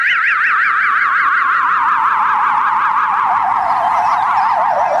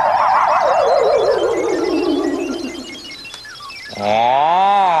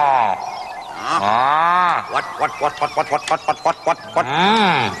What?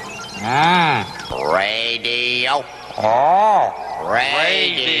 Radio.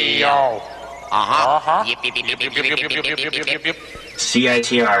 Radio. Yip.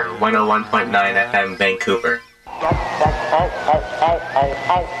 CITR 101.9 FM Vancouver.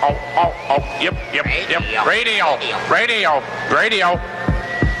 Yep. Radio.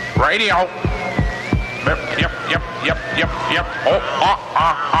 Yep.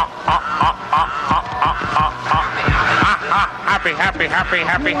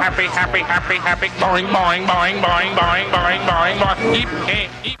 Happy. Boing.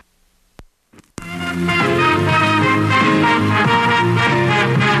 Eep.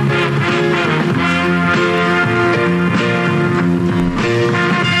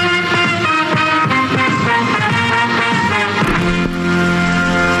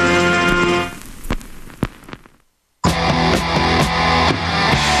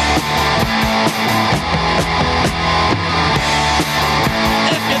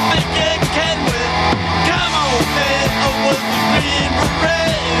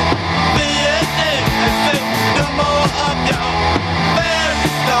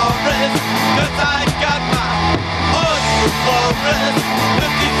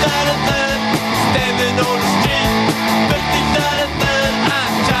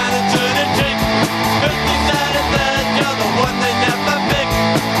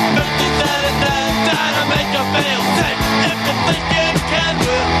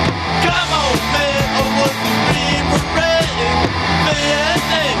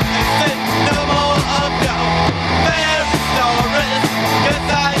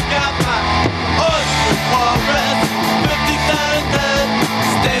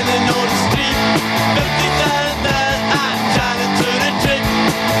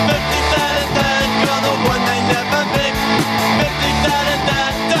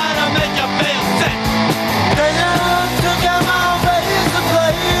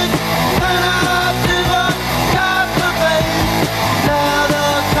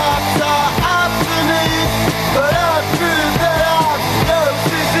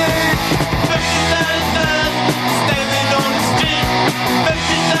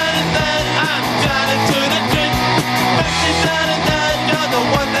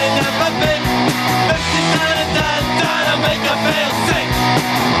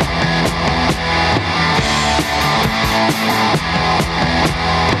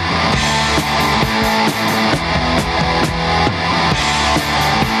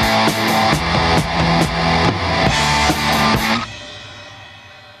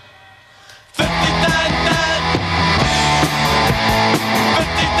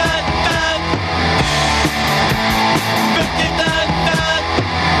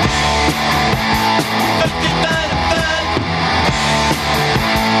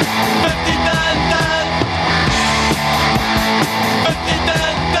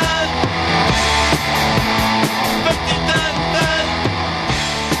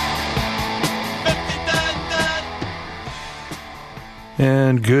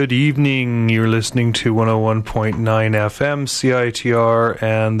 And good evening. You're listening to 101.9 FM CITR,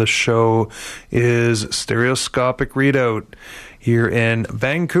 and the show is Stereoscopic Readout here in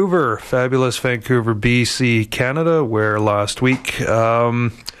Vancouver, fabulous Vancouver, BC, Canada, where last week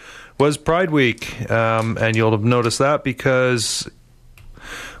was Pride Week. And you'll have noticed that because,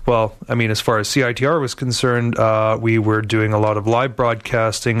 well, I mean, as far as CITR was concerned, we were doing a lot of live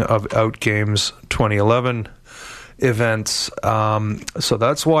broadcasting of Outgames 2011 events. So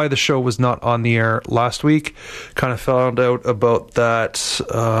that's why the show was not on the air last week. Kind of found out about that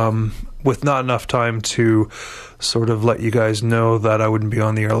with not enough time to sort of let you guys know that I wouldn't be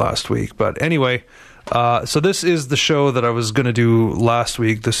on the air last week. But anyway, so this is the show that I was going to do last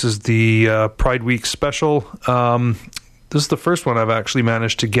week. This is the Pride Week special. This is the first one I've actually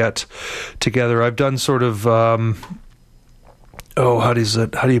managed to get together. I've done sort of how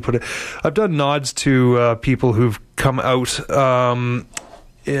do you put it? I've done nods to people who've come out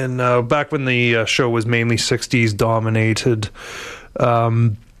in back when the show was mainly 60s dominated.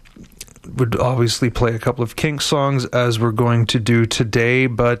 Would obviously play a couple of Kinks songs, as we're going to do today,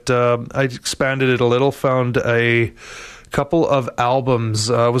 but I expanded it a little, found a couple of albums.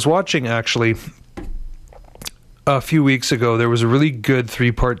 I was watching, actually, a few weeks ago, there was a really good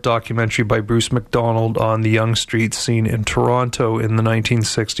 3-part documentary by Bruce McDonald on the young street scene in Toronto in the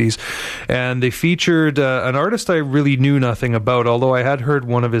 1960s. And they featured an artist I really knew nothing about, although I had heard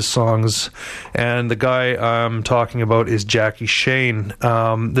one of his songs. And the guy I'm talking about is Jackie Shane.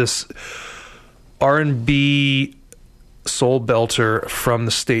 This R&B soul belter from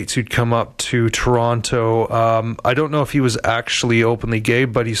the States who'd come up to Toronto. I don't know if he was actually openly gay,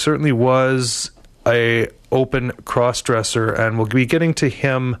 but he certainly was a open cross-dresser, and we'll be getting to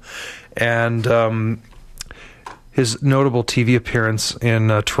him and his notable TV appearance in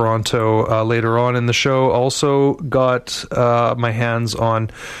Toronto later on in the show. Also got my hands on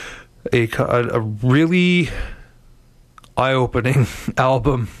a really eye-opening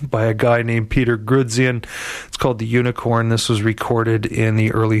album by a guy named Peter Grudzian. It's called The Unicorn. This was recorded in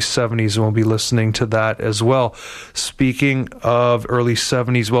the early 70s, and we'll be listening to that as well. Speaking of early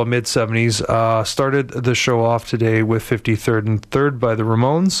 70s, well, mid-70s, started the show off today with 53rd and 3rd by the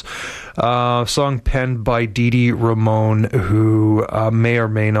Ramones, song penned by Dee Dee Ramone, who may or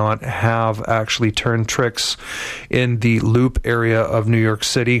may not have actually turned tricks in the Loop area of New York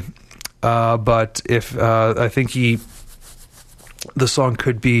City. But if I think the song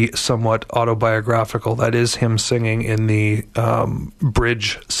could be somewhat autobiographical. That is him singing in the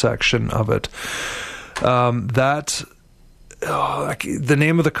bridge section of it. The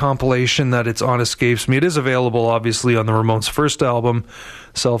name of the compilation that it's on escapes me. It is available, obviously, on the Ramones' first album,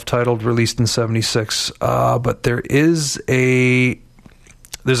 self-titled, released in 76. But there's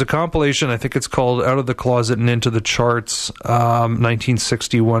a compilation, I think it's called Out of the Closet and Into the Charts,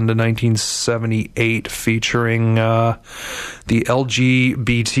 1961 to 1978, featuring the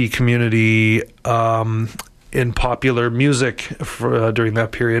LGBT community in popular music during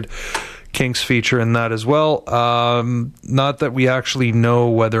that period. Kinks feature in that as well. Not that we actually know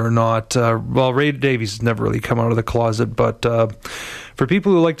whether or not... Ray Davies never really come out of the closet, but for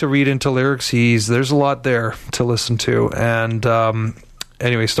people who like to read into lyrics, there's a lot there to listen to. And...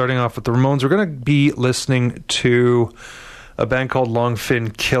 Anyway, starting off with the Ramones, we're going to be listening to a band called Longfin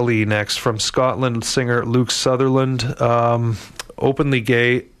Killie next, from Scotland. Singer Luke Sutherland, openly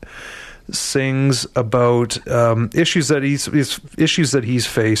gay, sings about issues that he's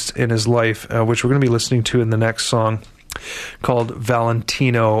faced in his life, which we're going to be listening to in the next song, called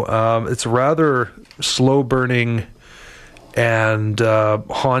Valentino. It's a rather slow-burning and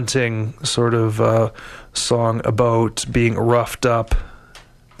haunting sort of song about being roughed up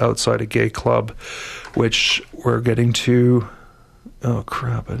outside a gay club, which we're getting to. Oh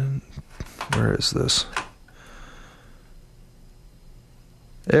crap, where is this?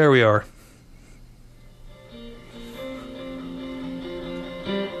 There we are.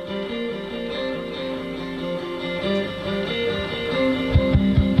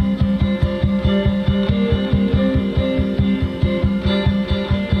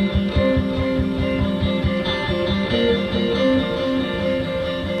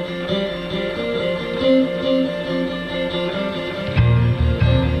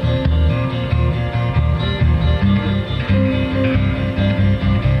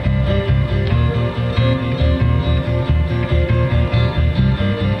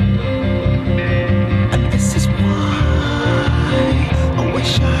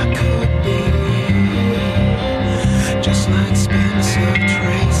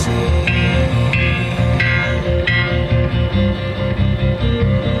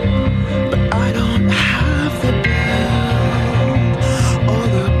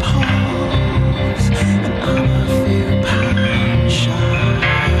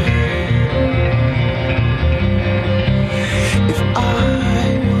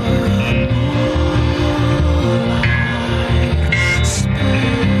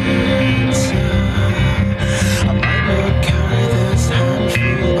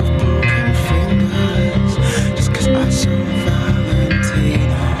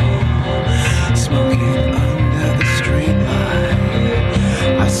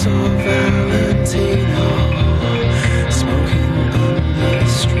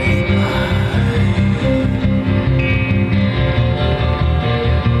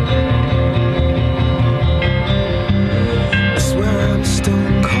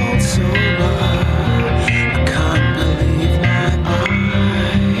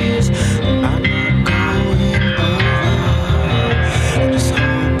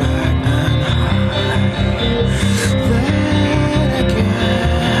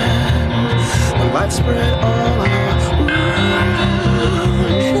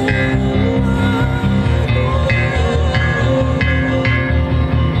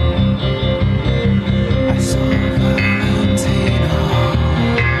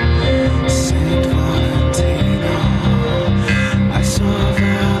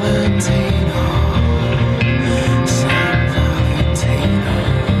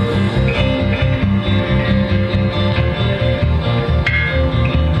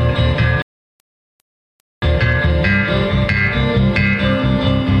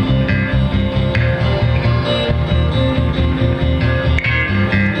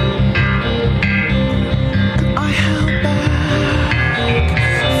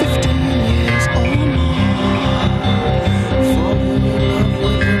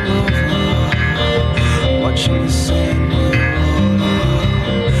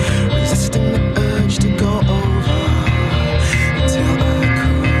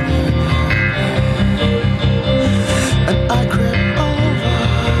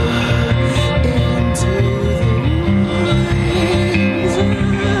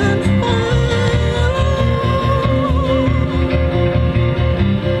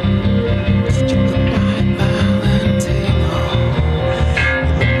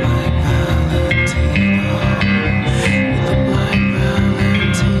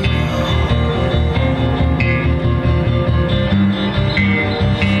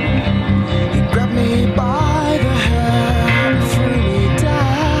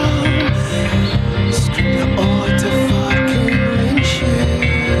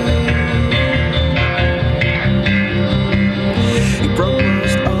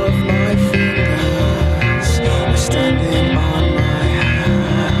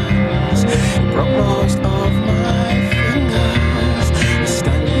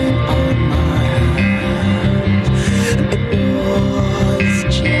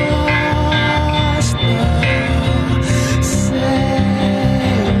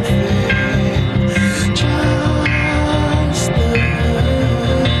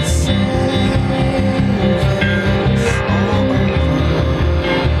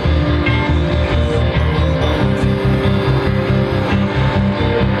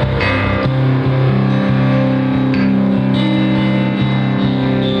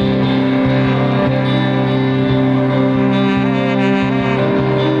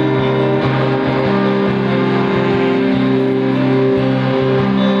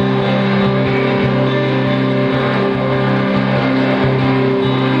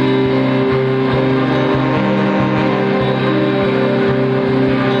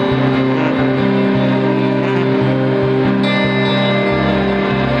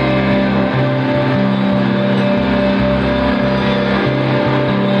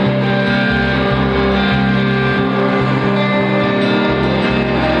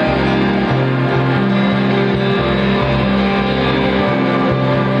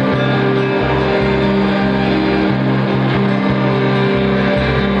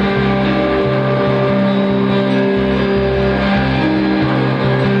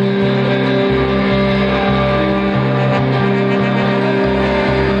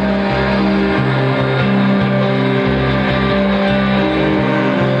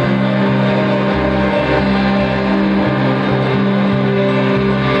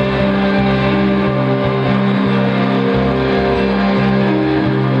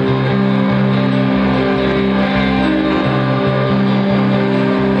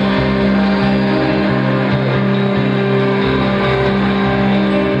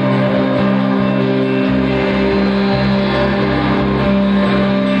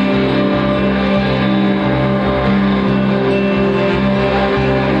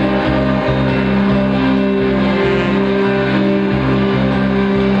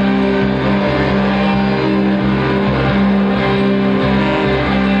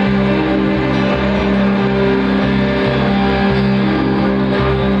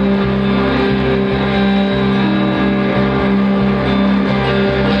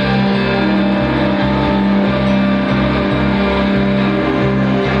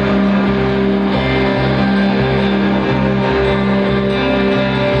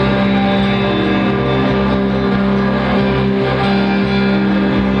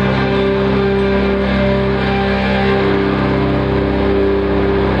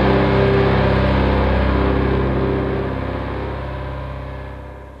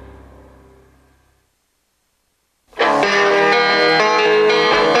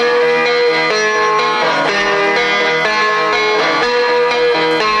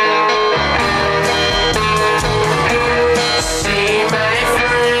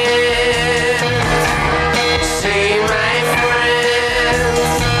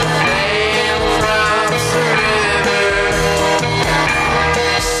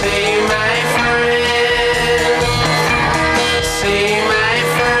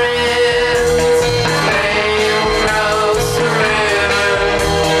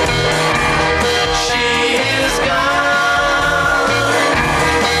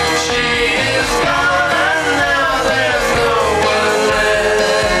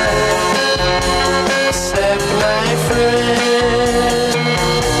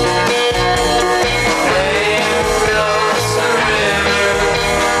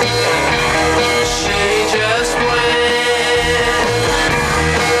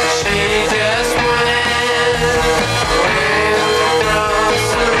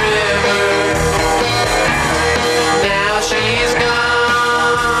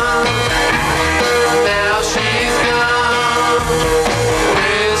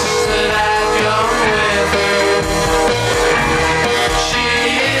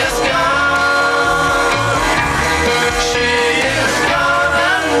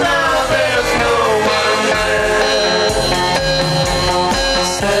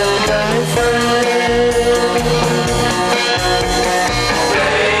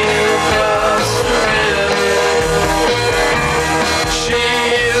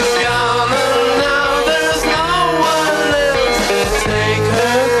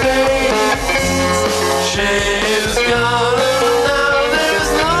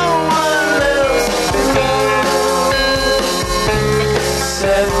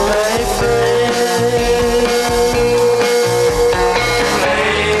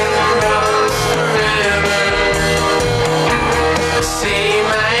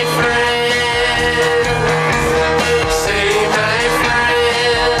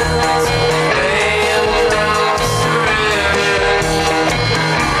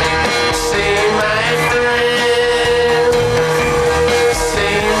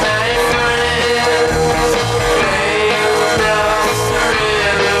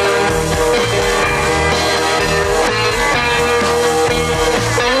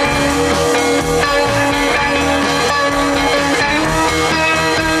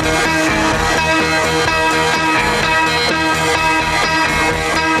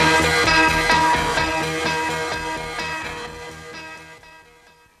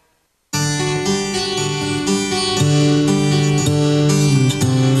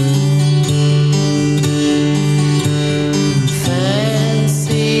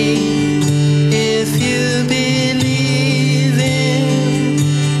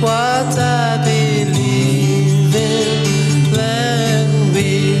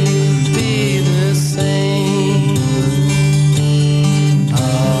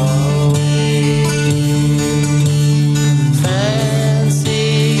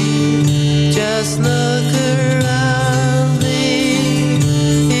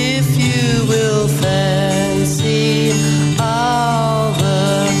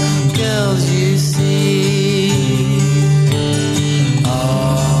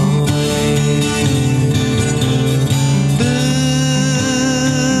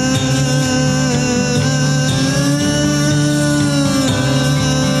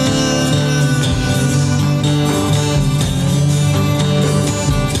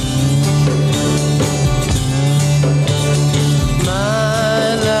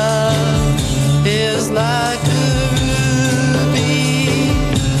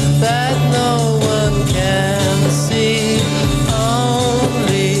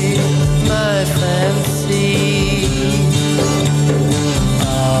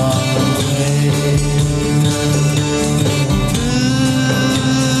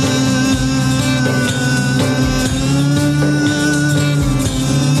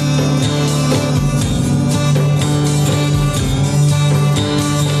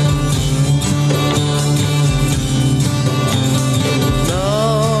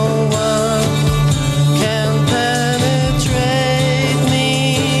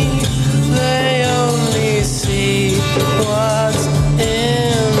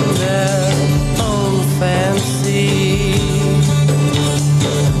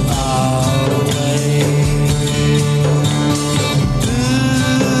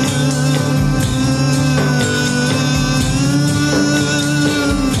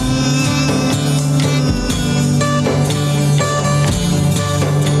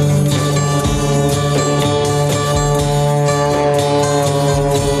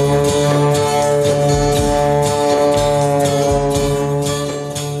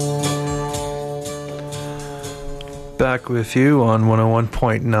 back with you on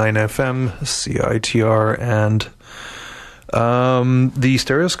 101.9 FM, CITR, and the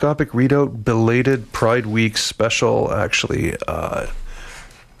Stereoscopic Readout Belated Pride Week special, actually.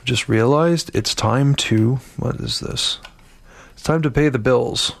 Just realized it's time to... What is this? It's time to pay the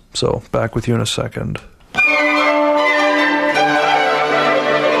bills. So, back with you in a second.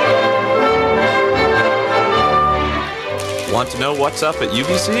 Want to know what's up at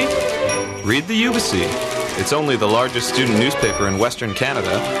UBC? Read the UBC. It's only the largest student newspaper in Western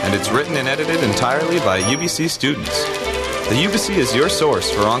Canada, and it's written and edited entirely by UBC students. The UBC is your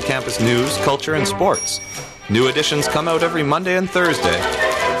source for on-campus news, culture, and sports. New editions come out every Monday and Thursday.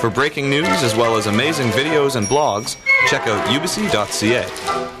 For breaking news as well as amazing videos and blogs, check out ubc.ca.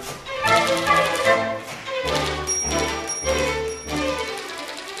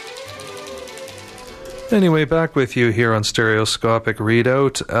 Anyway, back with you here on Stereoscopic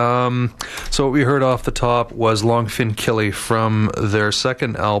Readout. So what we heard off the top was Long Fin Killy from their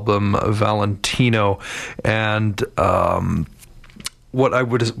second album, Valentino, and what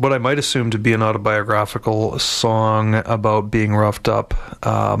I might assume to be an autobiographical song about being roughed up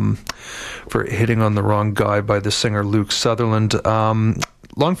for hitting on the wrong guy by the singer Luke Sutherland.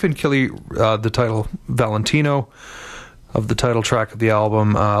 Long Fin Killy, the title Valentino of the title track of the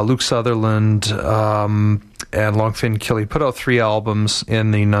album. Luke Sutherland and Long Fin Killy put out 3 albums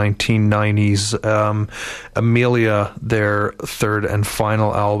in the 1990s. Amelia, their third and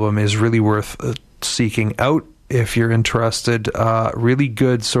final album, is really worth seeking out if you're interested. Really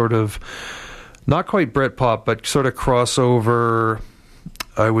good sort of, not quite Britpop, but sort of crossover,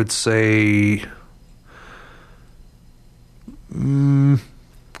 I would say...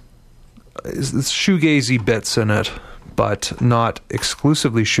 It's shoegazy bits in it, but not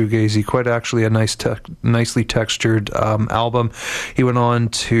exclusively shoegazy, quite actually a nicely textured album. He went on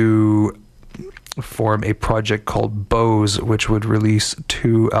to form a project called Bose, which would release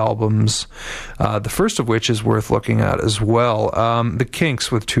 2 albums, the first of which is worth looking at as well. The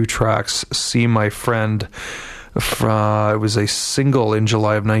Kinks with 2 tracks, See My Friend, it was a single in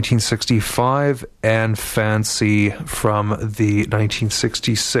July of 1965, and Fancy from the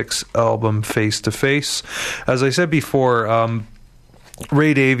 1966 album Face to Face. As I said before,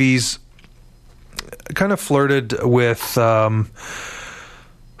 Ray Davies kind of flirted with,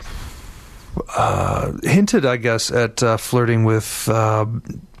 hinted, I guess, at flirting with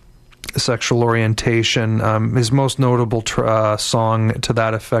sexual orientation. His most notable song to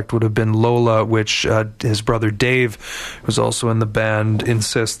that effect would have been Lola, which his brother Dave, who's also in the band,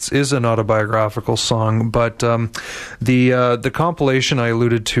 insists is an autobiographical song. But the compilation I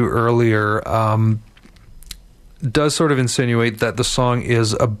alluded to earlier does sort of insinuate that the song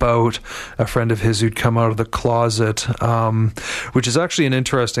is about a friend of his who'd come out of the closet, which is actually an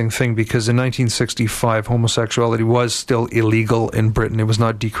interesting thing because in 1965 homosexuality was still illegal in Britain. It was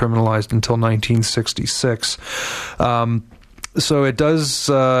not decriminalized until 1966. So it does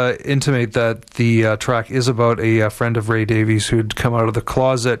intimate that the track is about a friend of Ray Davies who'd come out of the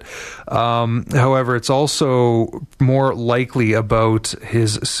closet. However, it's also more likely about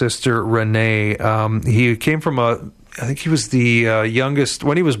his sister Renee. He came from I think he was the youngest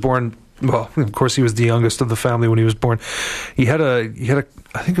when he was born. Well, of course, he was the youngest of the family when he was born. He had a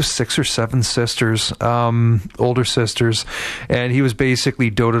I think it was 6 or 7 sisters, older sisters, and he was basically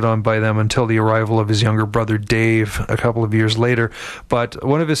doted on by them until the arrival of his younger brother Dave a couple of years later. But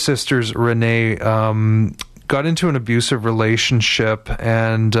one of his sisters, Renee, got into an abusive relationship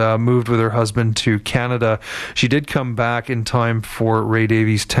and moved with her husband to Canada. She did come back in time for Ray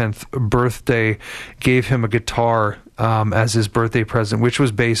Davies' 10th birthday, gave him a guitar as his birthday present, which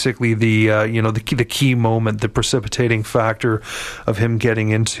was basically the key moment, the precipitating factor of him getting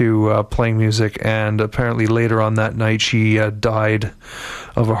into playing music. And apparently later on that night, she died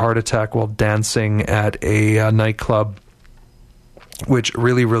of a heart attack while dancing at a nightclub, which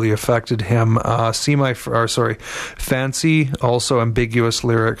really, really affected him. Fancy, also ambiguous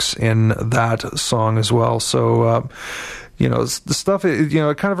lyrics in that song as well. So, the stuff,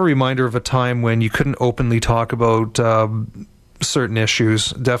 kind of a reminder of a time when you couldn't openly talk about certain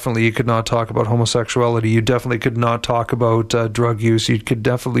issues. Definitely you could not talk about homosexuality. You definitely could not talk about drug use. You could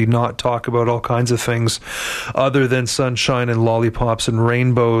definitely not talk about all kinds of things other than sunshine and lollipops and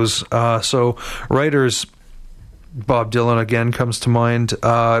rainbows. So writers, Bob Dylan again comes to mind,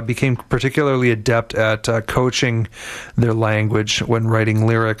 became particularly adept at coaching their language when writing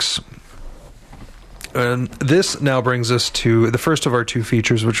lyrics. And this now brings us to the first of our 2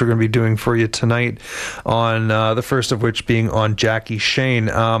 features, which we're going to be doing for you tonight, on the first of which being on Jackie Shane.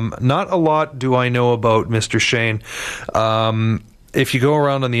 Not a lot do I know about Mr. Shane. if you go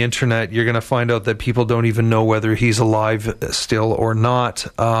around on the internet, you're going to find out that people don't even know whether he's alive still or not.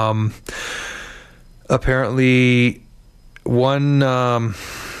 Apparently, one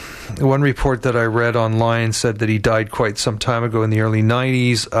report that I read online said that he died quite some time ago in the early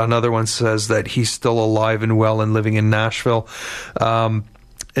 90s. Another one says that he's still alive and well and living in Nashville.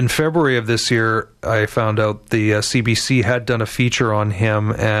 In February of this year, I found out the CBC had done a feature on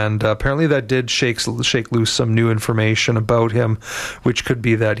him, and apparently that did shake loose some new information about him, which could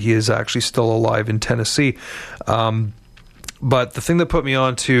be that he is actually still alive in Tennessee. But the thing that put me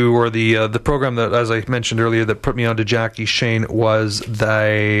on to, or the program that, as I mentioned earlier, that put me on to Jackie Shane was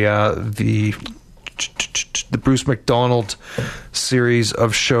the Bruce McDonald series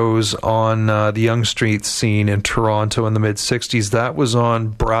of shows on the Yonge Street scene in Toronto in the mid-'60s. That was on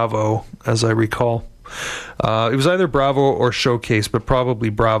Bravo, as I recall. It was either Bravo or Showcase, but probably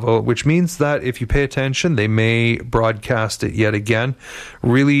Bravo, which means that if you pay attention, they may broadcast it yet again.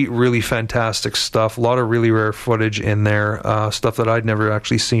 Really, really fantastic stuff. A lot of really rare footage in there, stuff that I'd never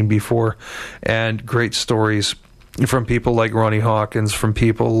actually seen before, and great stories from people like Ronnie Hawkins, from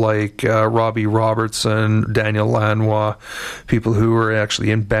people like Robbie Robertson, Daniel Lanois, people who were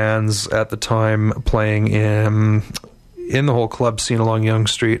actually in bands at the time playing in the whole club scene along Yonge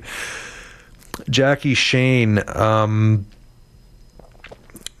Street. Jackie Shane came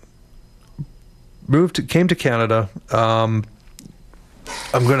to Canada.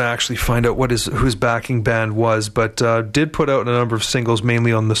 I'm going to actually find out who his backing band was, but did put out a number of singles,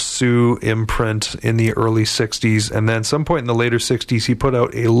 mainly on the Sue imprint in the early 60s. And then some point in the later 60s, he put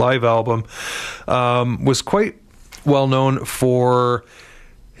out a live album. Was quite well known for,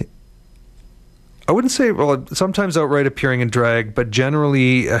 I wouldn't say, well, sometimes outright appearing in drag, but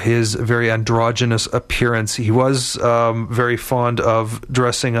generally his very androgynous appearance. He was very fond of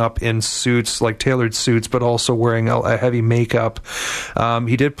dressing up in suits, like tailored suits, but also wearing a heavy makeup.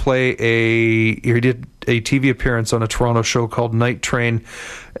 He did play a TV appearance on a Toronto show called Night Train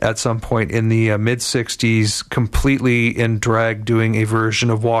at some point in the mid-'60s, completely in drag, doing a version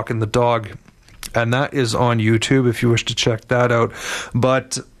of Walking the Dog. And that is on YouTube if you wish to check that out.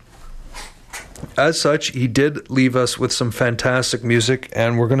 But as such, he did leave us with some fantastic music,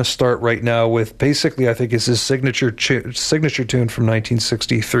 and we're going to start right now with basically, I think, is his signature tune from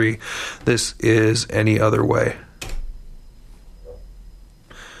 1963. This is Any Other Way.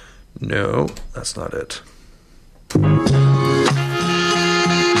 No, that's not it.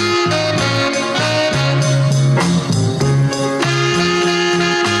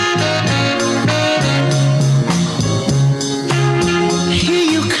 Here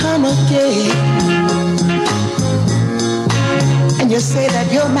you come again, and you say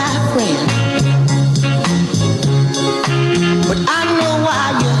that you're my friend, but I know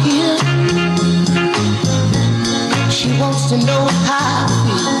why you're here. She wants to know how I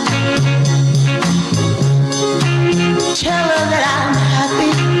feel. Tell her that I'm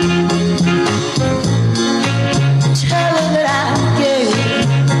happy. Tell her that I'm gay.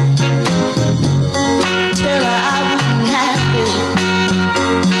 Tell her I wouldn't have it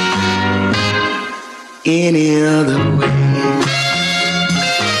any other way.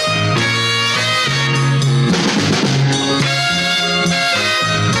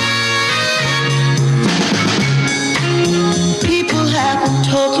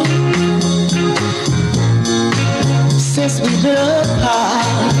 Since we've been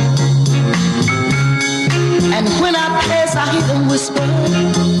apart, and when I pass, I hear them whisper,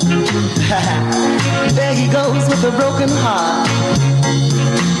 there he goes with a broken heart.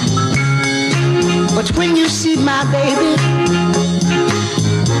 But when you see my baby,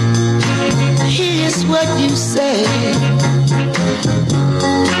 here's what you say.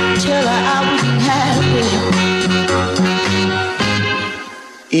 Tell her I wouldn't have it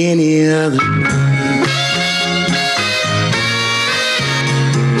any other way.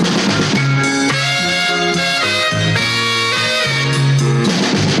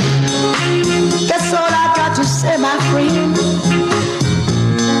 Say, my friend,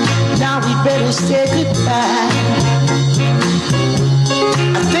 now we better say goodbye.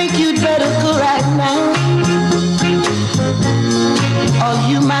 I think you'd better go right now, or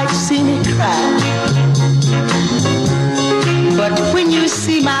you might see me cry. But when you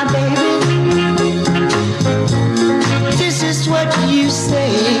see my baby, this is what you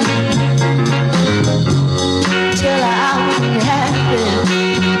say. Tell her I wouldn't have it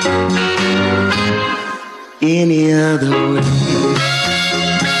any other way.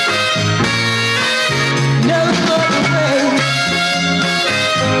 No other way.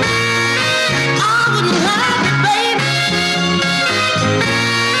 I wouldn't have it, baby.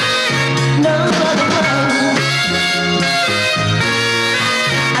 No other way.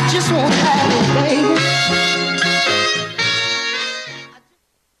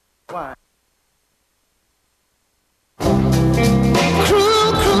 One.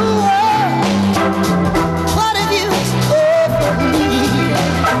 Cruel, cruel world, what have you done for me?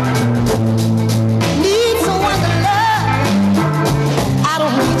 Need someone to love, I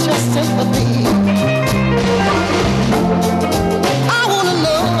don't need your sympathy. I wanna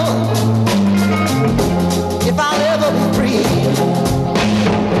know if I'll ever be free.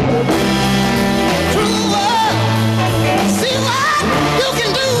 Cruel world, see what you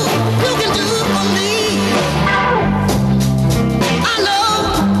can do for me. I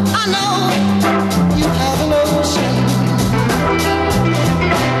know, you have an ocean.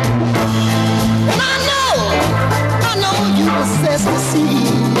 And I know you possess the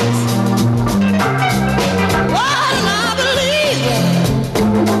seas. Lord, and I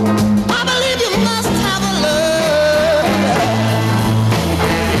believe you must have a love.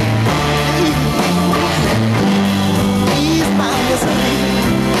 Ease my misery.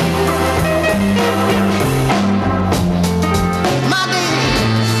 My days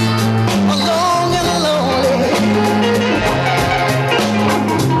are long and lonely.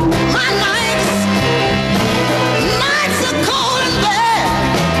 My nights are cold and bad.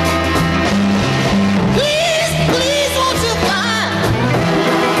 Please, won't you find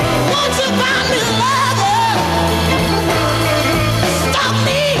me a lover?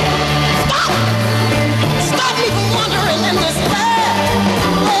 Stop me from wandering in despair.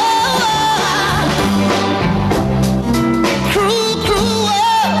 Cruel, cruel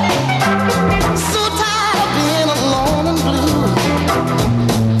world, so tired of being alone and blue.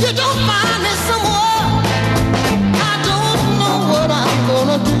 You don't find me somewhere, I don't know what I'm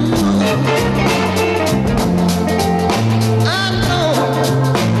gonna do. I don't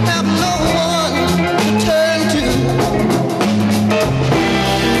have no one to turn to.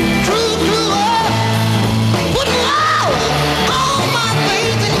 Cruel, cruel world, putting all my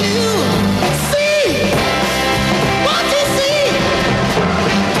faith in you. See, what you see?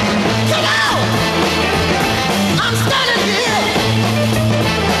 Come out! I'm standing here.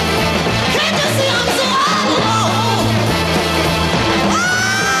 Can't you see I'm so all alone?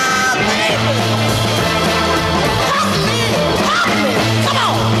 Oh, baby, help me! Come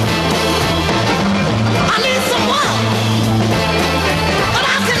on! I need someone that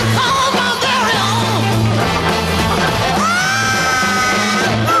I can call my very own.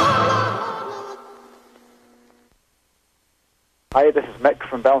 Hi, this is Mick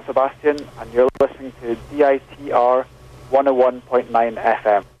from Bell Sebastian, and you're listening to DITR 101.9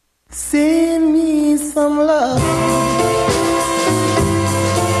 FM. Send me some love.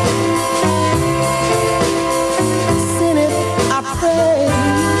 Send it, I pray.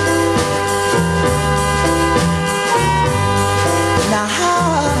 Now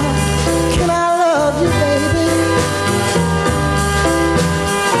how can I love you, baby,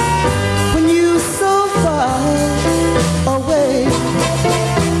 when you so far away?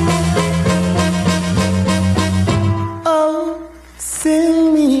 Oh,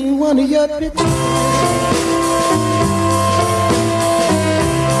 send me one of your pictures.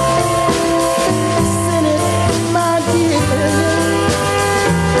 Send it, my dear,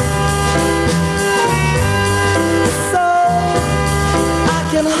 so I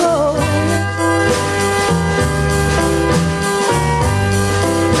can hold it.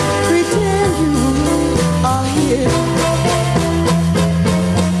 Pretend you are here.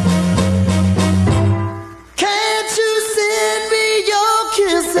 Can't you send me your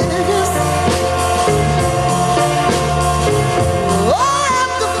kisses? Oh, I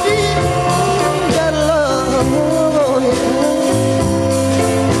have to feel that love, oh, yeah.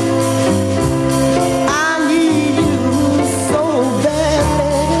 I need you so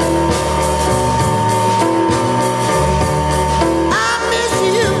badly. I miss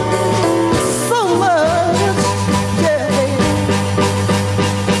you so much, yeah, baby.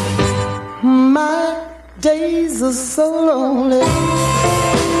 My days are so lonely,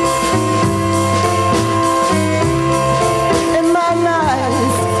 and my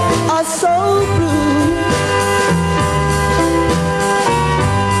nights are so blue.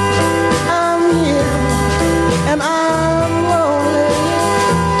 I'm here and I'm lonely.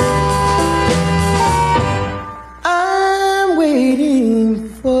 I'm waiting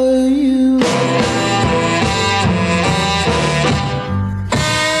for you.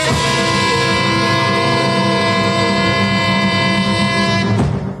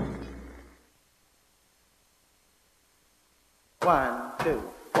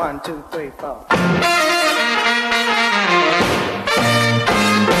 One, two, three, four.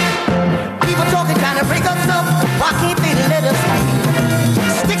 People talking, trying to break us up. Why can't they let us be?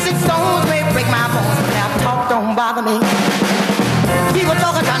 Sticks and stones may break my bones, but now talk don't bother me. People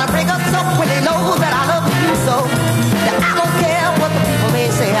talking, trying to break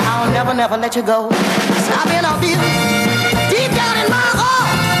never let you go. So I've been abused deep down in my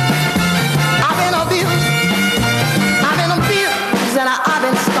heart. I've been abused. I've been abused and I've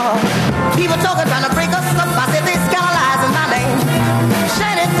been scarred. People talking, trying to break us up. I said they scandalizing my name.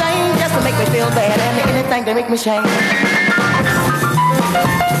 Shiny thing just to make me feel bad, and anything to make me shame.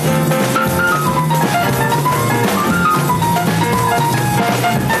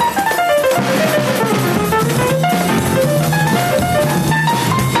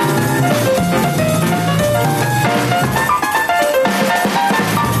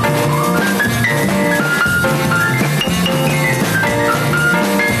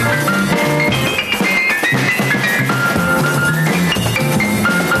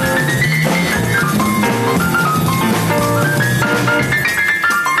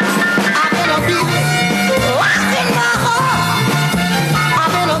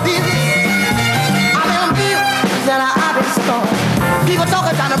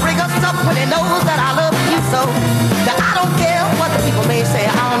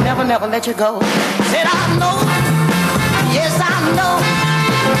 Never let you go. Said I know, yes I know.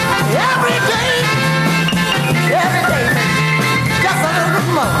 Every day, just a little bit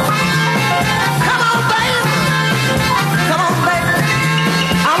more. Come on, baby, come on, baby.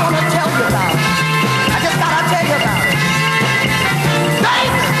 I wanna tell you about it. I just gotta tell you about it,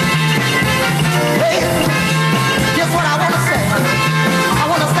 baby. Here's what I wanna say. I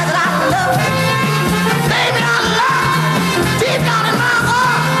wanna say that I love you, baby. I love you deep down in my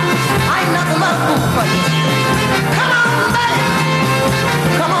heart. Nothing but food for you. Come on, baby.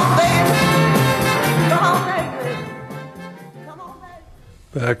 Come on, baby. Come on, baby. Come on,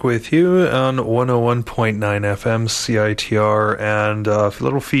 baby. Back with you on 101.9 FM CITR, and a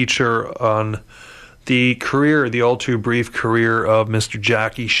little feature on the all too brief career of Mr.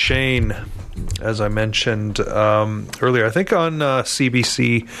 Jackie Shane. As I mentioned earlier, I think on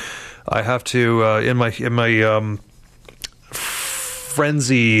CBC, I have to in my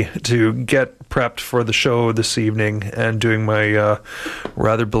frenzy to get prepped for the show this evening and doing my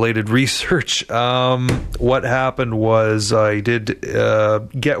rather belated research. What happened was I did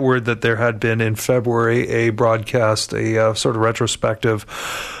get word that there had been in February a broadcast, a sort of retrospective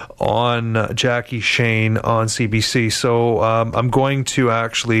on Jackie Shane on CBC. So I'm going to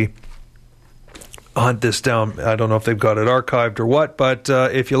actually hunt this down. I don't know if they've got it archived or what, but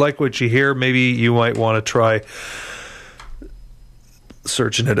if you like what you hear, maybe you might want to try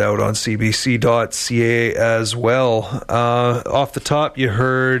searching it out on cbc.ca as well. Off the top, you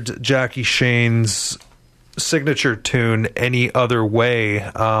heard Jackie Shane's signature tune, Any Other Way.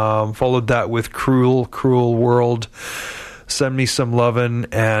 Followed that with Cruel, Cruel World, Send Me Some Lovin',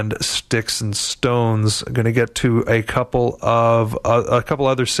 and Sticks and Stones. I'm going to get to a couple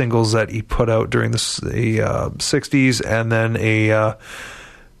other singles that he put out during the 60s, and then a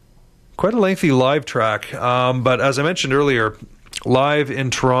quite a lengthy live track. But as I mentioned earlier, live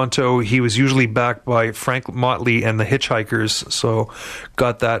in Toronto, he was usually backed by Frank Motley and the Hitchhikers, so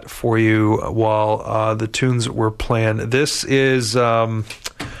got that for you while the tunes were playing. This is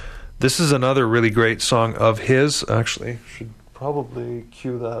another really great song of his. Actually, should probably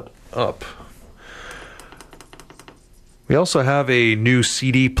cue that up. We also have a new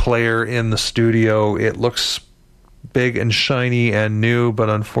CD player in the studio. It looks big and shiny and new, but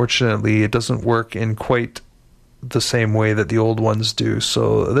unfortunately it doesn't work in quite the same way that the old ones do.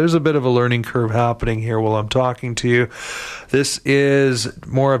 So there's a bit of a learning curve happening here while I'm talking to you. This is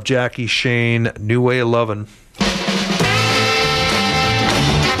more of Jackie Shane, New Way of Lovin'.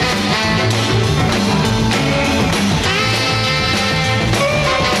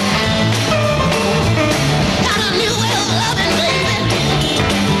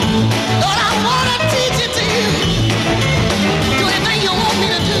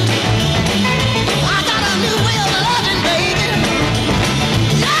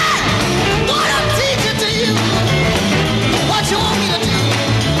 What you want me to do?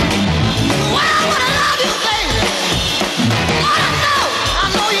 Well, I wanna love you, baby.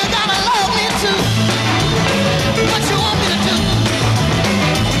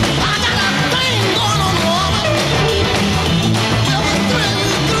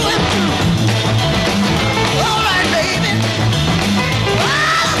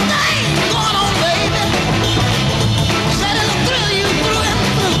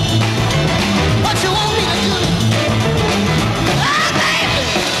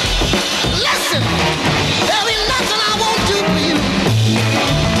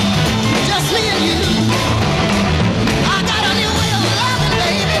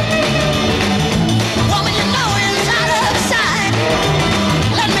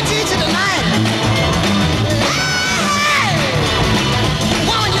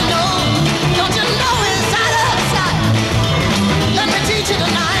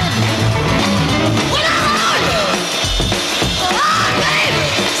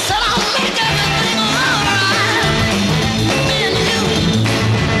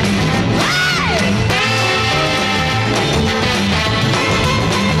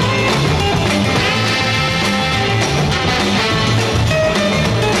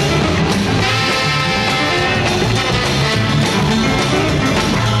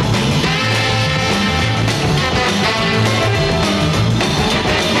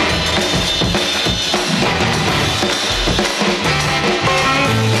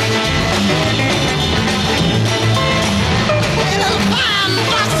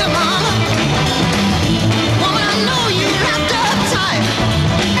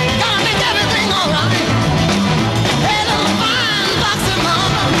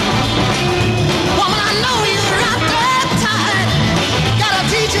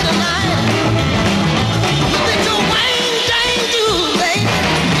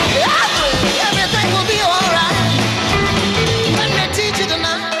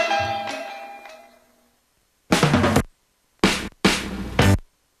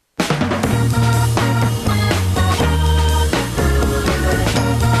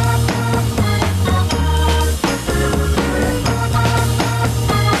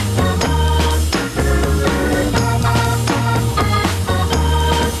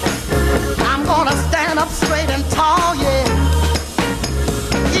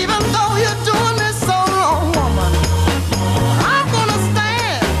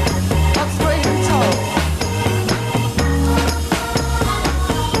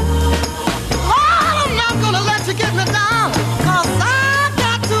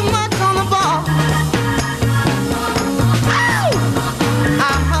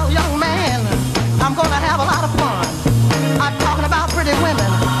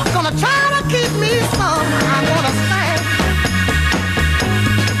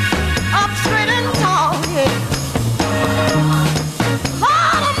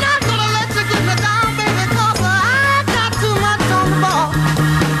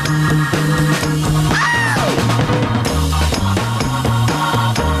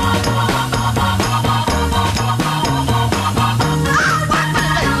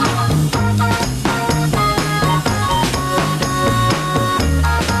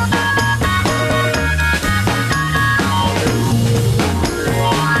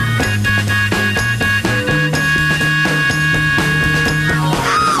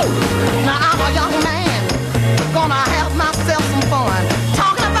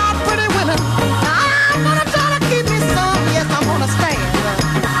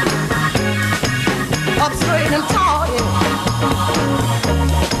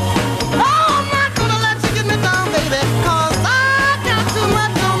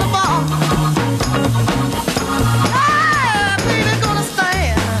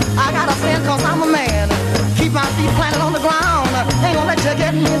 to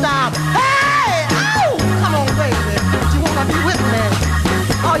get me down. Hey, ow, come on, baby. You wanna be with me?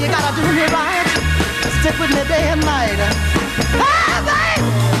 Oh, you gotta do me right. Stick with me day and night. Hey, baby.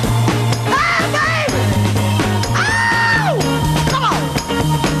 Hey, baby. Ow, come on.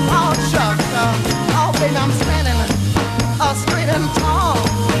 Oh, shucks. Oh, baby, I'm standing straight and tall.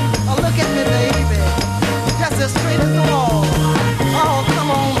 Oh, look at me, baby. Just as straight as the wall. Oh,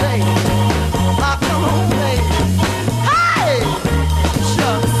 come on, baby. Oh, come on, baby. Hey!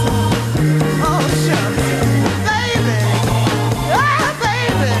 Shucks. Oh, shucks. Baby. Ah,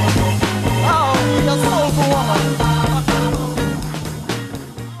 baby. Oh, you're a soulful woman.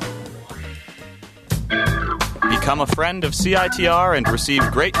 Become a friend of CITR and receive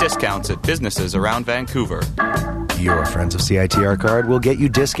great discounts at businesses around Vancouver. Your Friends of CITR card will get you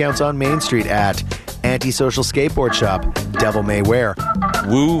discounts on Main Street at Antisocial Skateboard Shop, Devil May Wear,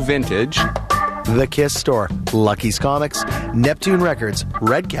 Woo Vintage, The Kiss Store, Lucky's Comics, Neptune Records,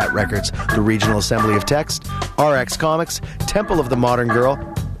 Red Cat Records, the Regional Assembly of Text, RX Comics, Temple of the Modern Girl,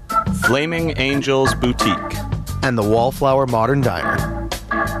 Flaming Angels Boutique, and the Wallflower Modern Diner.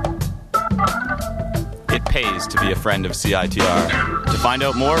 It pays to be a friend of CITR. To find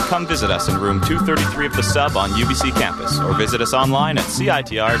out more, come visit us in room 233 of the Sub on UBC campus, or visit us online at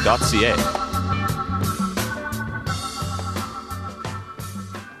citr.ca.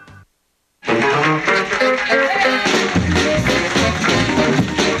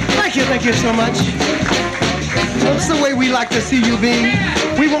 Thank you so much. That's the way we like to see you be.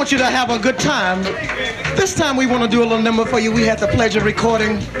 We want you to have a good time. This time we want to do a little number for you. We had the pleasure of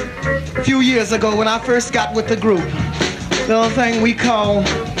recording a few years ago when I first got with the group. The little thing we call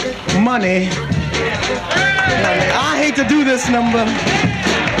Money. I hate to do this number.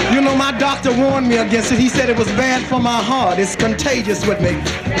 You know, my doctor warned me against it. He said it was bad for my heart. It's contagious with me.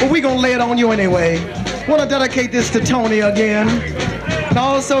 But we're going to lay it on you anyway. Want to dedicate this to Tony again. And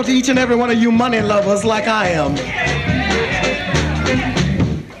also to each and every one of you money lovers like I am.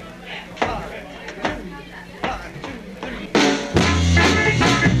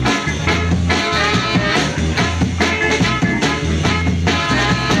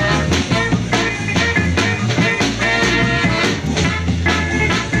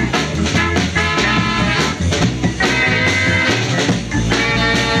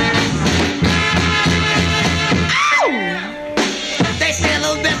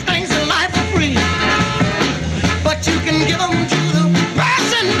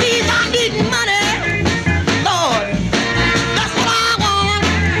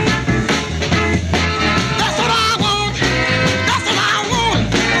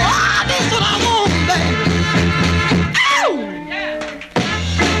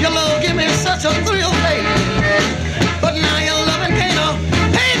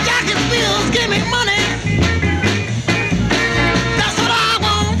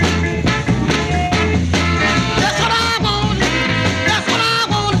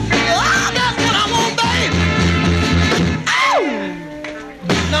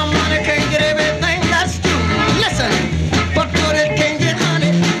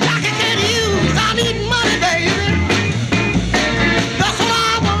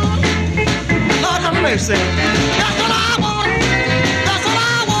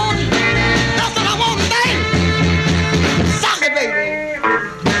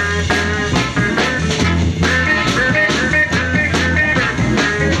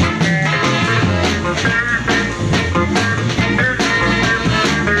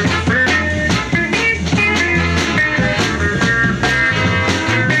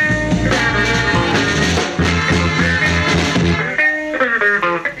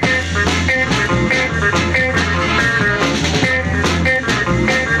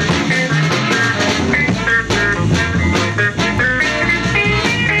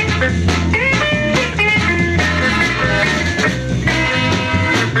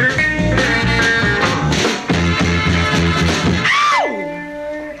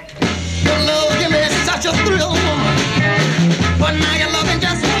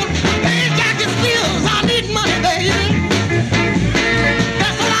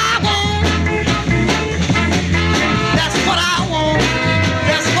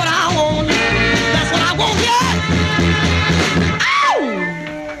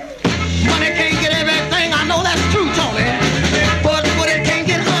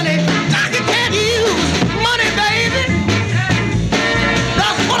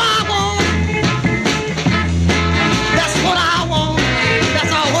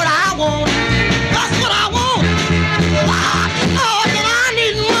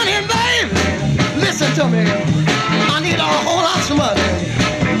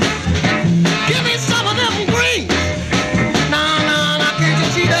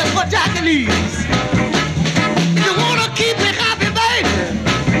 what Jackie needs. If you wanna keep me happy, baby,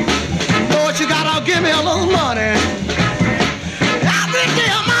 Lord, you gotta give me a little money. Every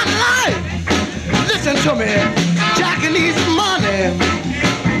day of my life, listen to me, Jackie needs money.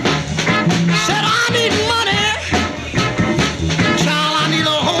 Said I need money. Child, I need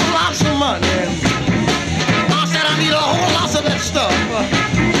a whole lot of money. I said I need a whole lot of that stuff.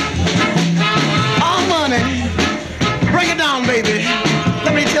 All money. Bring it down, baby.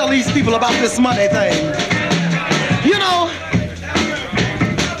 Let me tell these people about this money thing. You know,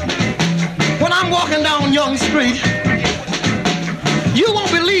 when I'm walking down Young Street, you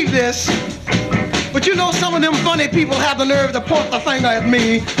won't believe this, but you know some of them funny people have the nerve to point the finger at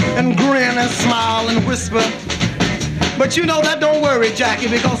me and grin and smile and whisper. But you know that don't worry, Jackie,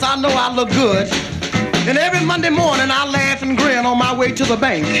 because I know I look good. And every Monday morning I laugh and grin on my way to the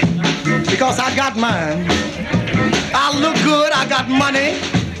bank because I got mine. I look good, I got money,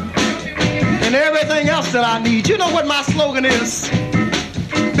 and everything else that I need. You know what my slogan is?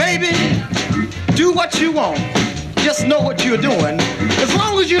 Baby, do what you want. Just know what you're doing. As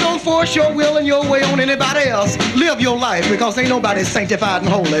long as you don't force your will and your way on anybody else, live your life, because ain't nobody sanctified and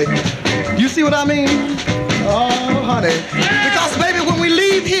holy. You see what I mean? Oh, honey. Because, baby, when we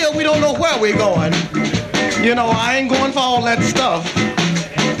leave here, we don't know where we're going. You know, I ain't going for all that stuff.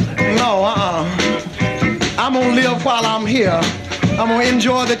 No, I'm gonna live while I'm here. I'm gonna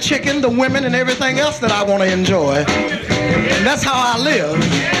enjoy the chicken, the women, and everything else that I want to enjoy. And that's how I live.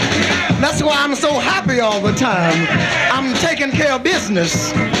 That's why I'm so happy all the time. I'm taking care of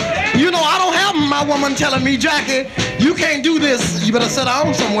business. You know, I don't have my woman telling me, Jackie, you can't do this. You better sit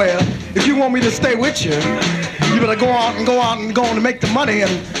down somewhere. If you want me to stay with you, you better go out and make the money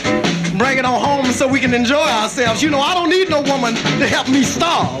and bring it on home so we can enjoy ourselves. You know, I don't need no woman to help me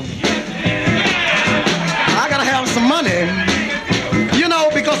starve. I gotta have some money, you know,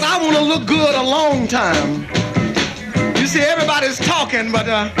 because I want to look good a long time. You see, everybody's talking, but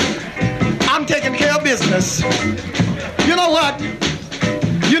I'm taking care of business. You know what?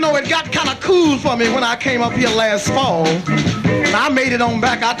 You know, it got kind of cool for me when I came up here last fall. I made it on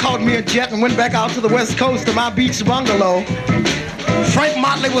back. I caught me a jet and went back out to the west coast to my beach bungalow. Frank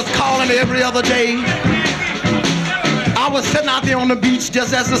Motley was calling every other day. I was sitting out there on the beach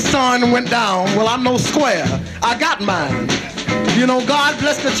just as the sun went down. Well, I'm no square. I got mine. You know, God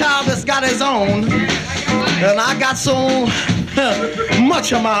bless the child that's got his own. And I got so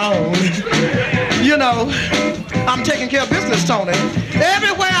much of my own. You know, I'm taking care of business, Tony.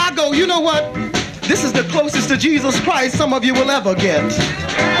 Everywhere I go, you know what? This is the closest to Jesus Christ some of you will ever get.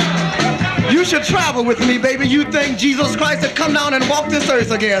 You should travel with me, baby. You think Jesus Christ had come down and walked this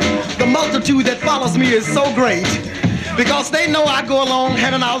earth again. The multitude that follows me is so great, because they know I go along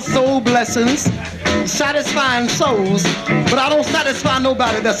handing out soul blessings, satisfying souls, but I don't satisfy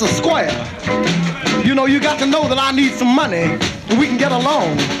nobody that's a square. You know, you got to know that I need some money and we can get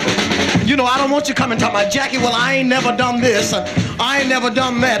along. You know, I don't want you coming to my Jackie, well, I ain't never done this, I ain't never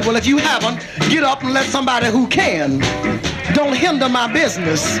done that. Well, if you haven't, get up and let somebody who can. Don't hinder my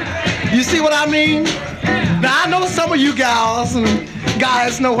business. You see what I mean? Now, I know some of you gals and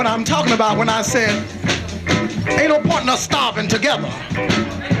guys know what I'm talking about when I said, ain't no point in us starving together.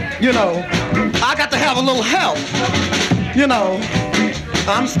 You know, I got to have a little help. You know,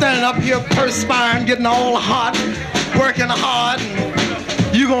 I'm standing up here perspiring, getting all hot, working hard,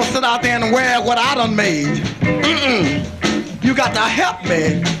 and you gonna sit out there and wear what I done made. You got to help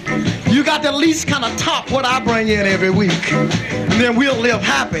me. You got to at least kind of top what I bring in every week. And then we'll live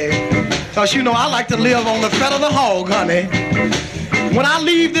happy. Because, you know, I like to live on the fat of the hog, honey. When I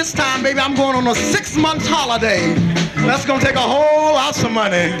leave this time, baby, I'm going on a 6-month holiday. That's going to take a whole lot of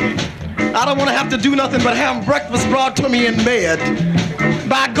money. I don't want to have to do nothing but have breakfast brought to me in bed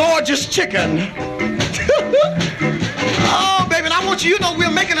by gorgeous chicken. Oh, baby, and I want you to know we're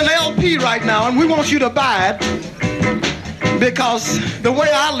making an LP right now, and we want you to buy it. Because the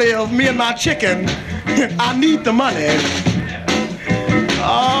way I live, me and my chicken, I need the money.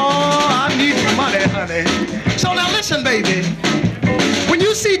 Oh, I need the money, honey. So now listen, baby. When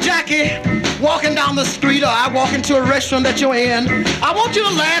you see Jackie walking down the street, or I walk into a restaurant that you're in, I want you to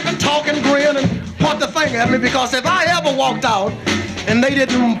laugh and talk and grin and point the finger at me, because if I ever walked out and they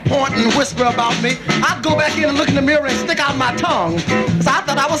didn't point and whisper about me, I'd go back in and look in the mirror and stick out my tongue. So I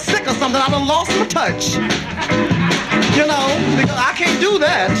thought I was sick or something. I done lost my touch. You know, because I can't do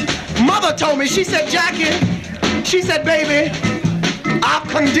that. Mother told me, she said, Jackie, she said, baby, I've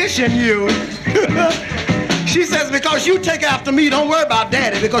conditioned you. She says, because you take after me, don't worry about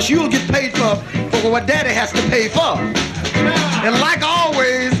daddy, because you'll get paid for what daddy has to pay for. And like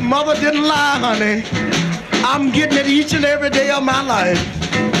always, mother didn't lie, honey. I'm getting it each and every day of my life.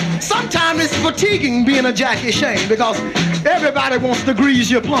 Sometimes it's fatiguing being a Jackie Shane because everybody wants to grease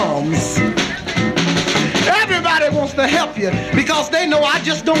your palms. Everybody wants to help you because they know I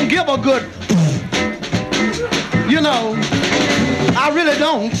just don't give a good. You know, I really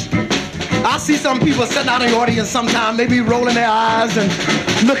don't. I see some people sitting out in the audience sometimes, they be rolling their eyes and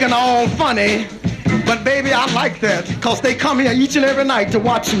looking all funny. But baby, I like that because they come here each and every night to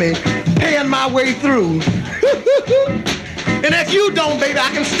watch me, paying my way through. And if you don't, baby,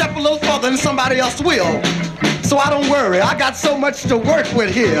 I can step a little further than somebody else will. So I don't worry, I got so much to work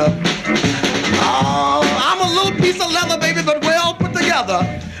with here. I'm a little piece of leather, baby, but well put together.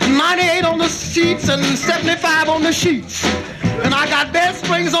 98 on the seats and 75 on the sheets. And I got bed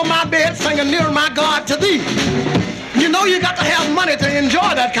springs on my bed singing near my God to thee. You know you got to have money to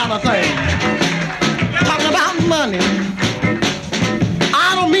enjoy that kind of thing. Talking about money.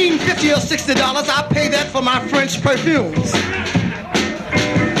 I don't mean $50 or $60. I pay that for my French perfumes.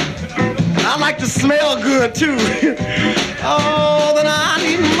 I like to smell good too. Oh, then I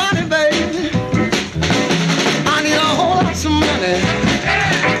need money, baby. I need a whole lot of money.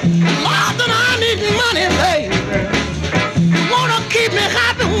 Lord, then I need money, baby. You wanna keep me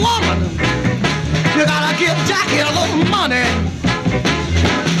happy, woman? You gotta give Jackie a little money.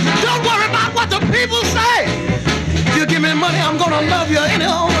 Don't worry about what the people say. If you give me money, I'm gonna love you any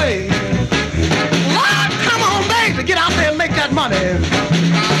old way. Lord, come on, baby, get out there and make that money.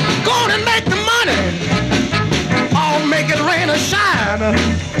 Go on and make the money. I'll make it rain or shine.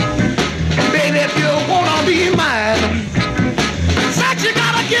 Baby, if you wanna be mine. Said you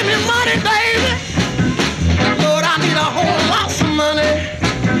gotta give me money, baby. Lord, I need a whole lot of money.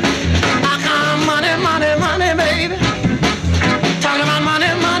 I got money, money, money, baby. Talking about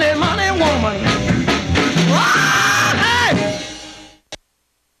money, money, money, woman. Oh, hey!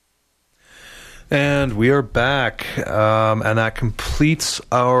 And we are back, and that completes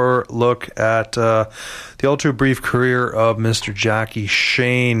our look at the ultra brief career of Mr. Jackie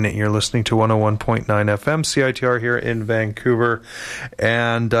Shane. You're listening to 101.9 FM CITR here in Vancouver,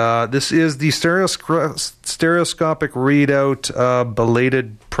 and this is the stereoscopic readout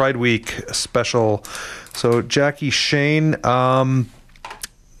belated Pride Week special. So Jackie Shane,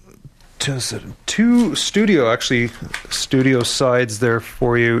 two studio sides there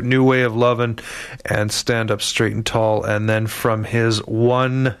for you. New Way of Lovin' and Stand Up Straight and Tall, and then from his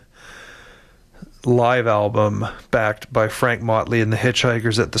one live album backed by Frank Motley and the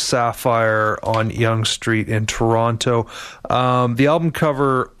Hitchhikers at the Sapphire on Yonge Street in Toronto. The album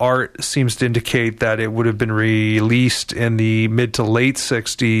cover art seems to indicate that it would have been released in the mid to late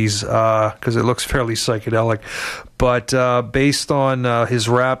 60s because it looks fairly psychedelic. But based on his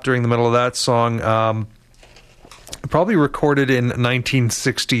rap during the middle of that song, probably recorded in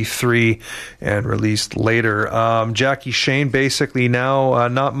 1963 and released later. Jackie Shane, basically now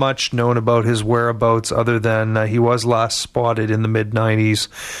not much known about his whereabouts other than he was last spotted in the mid-90s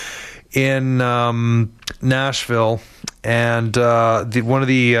in Nashville. And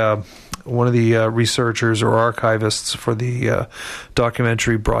one of the researchers or archivists for the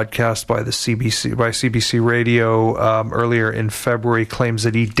documentary broadcast by CBC Radio earlier in February claims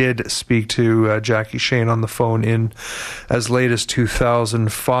that he did speak to Jackie Shane on the phone in as late as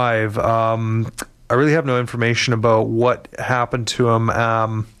 2005. I really have no information about what happened to him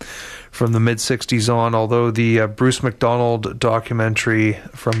from the mid-60s on, although the Bruce McDonald documentary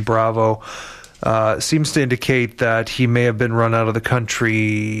from Bravo seems to indicate that he may have been run out of the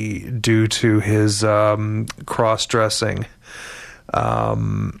country due to his cross-dressing,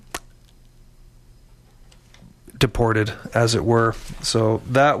 deported, as it were. So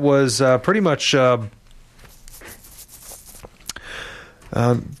that was pretty much where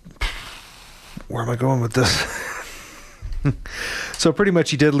am I going with this? So pretty much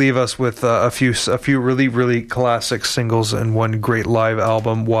he did leave us with a few really, really classic singles and one great live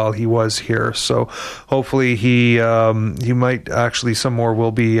album while he was here. So hopefully he might actually, some more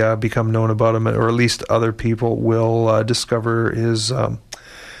will become known about him, or at least other people will discover his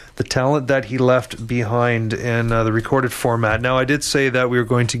the talent that he left behind in the recorded format. Now, I did say that we were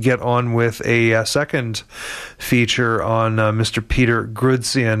going to get on with a second feature on Mr. Peter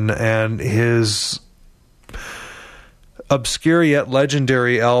Grudzian and his obscure yet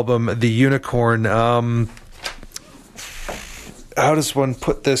legendary album, The Unicorn. How does one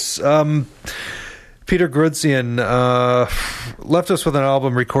put this? Peter Grudzian left us with an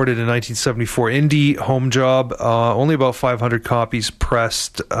album recorded in 1974, Indie Home Job, only about 500 copies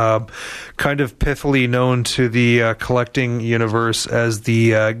pressed, kind of pithily known to the collecting universe as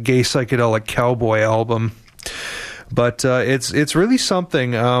the Gay Psychedelic Cowboy album. But it's really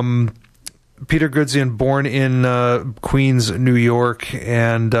something. Peter Goodsian, born in Queens, New York,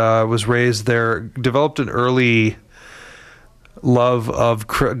 and was raised there, developed an early love of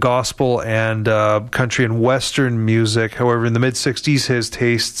gospel and country and western music. However, in the mid-60s, his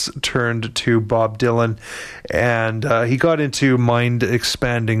tastes turned to Bob Dylan, and he got into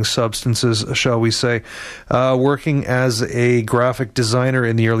mind-expanding substances, shall we say. Working as a graphic designer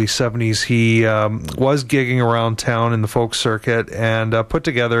in the early 70s, he was gigging around town in the folk circuit and put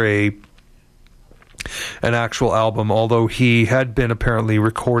together an actual album, although he had been apparently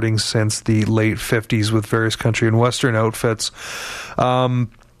recording since the late 50s with various country and western outfits.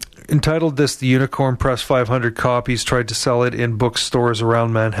 Entitled this The Unicorn, pressed 500 copies, tried to sell it in bookstores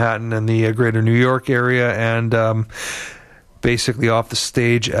around Manhattan and the greater New York area, and basically off the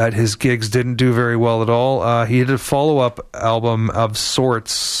stage at his gigs didn't do very well at all. He did a follow-up album of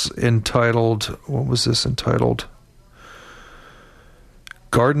sorts entitled, what was this entitled?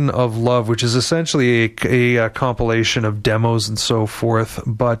 Garden of Love, which is essentially a compilation of demos and so forth.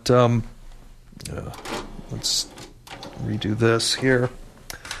 But let's redo this here.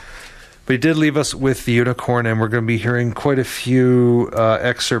 But he did leave us with The Unicorn, and we're going to be hearing quite a few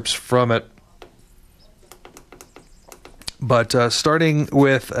excerpts from it. But starting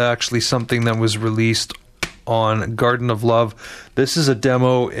with actually something that was released on Garden of Love. This is a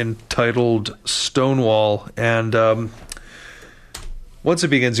demo entitled Stonewall, and once it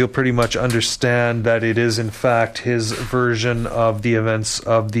begins, you'll pretty much understand that it is, in fact, his version of the events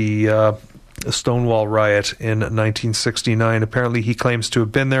of the Stonewall riot in 1969. Apparently, he claims to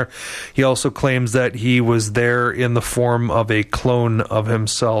have been there. He also claims that he was there in the form of a clone of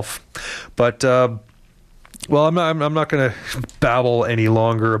himself. But, well, I'm not going to babble any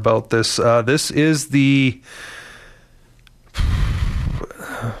longer about this. This is the...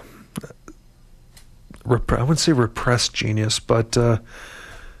 I wouldn't say repressed genius, but the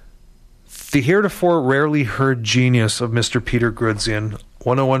heretofore rarely heard genius of Mr. Peter Goodsian.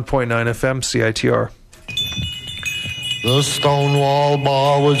 101.9 FM CITR. The Stonewall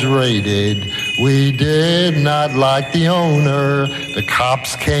bar was raided. We did not like the owner. The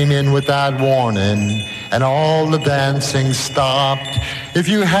cops came in without warning, and all the dancing stopped. If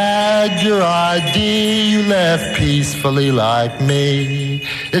you had your ID, you left peacefully like me.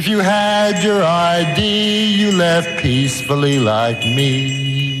 If you had your ID, you left peacefully like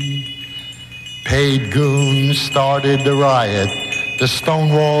me. Paid goons started the riot. The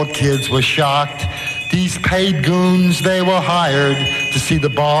Stonewall kids were shocked. These paid goons, they were hired to see the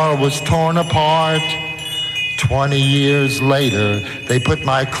bar was torn apart. 20 years later, they put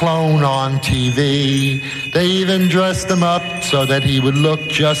my clone on TV. They even dressed him up so that he would look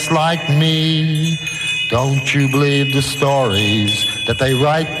just like me. Don't you believe the stories that they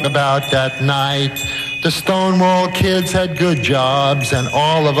write about that night? The Stonewall kids had good jobs and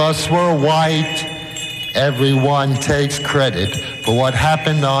all of us were white. Everyone takes credit for what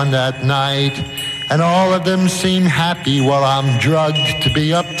happened on that night, and all of them seem happy while I'm drugged to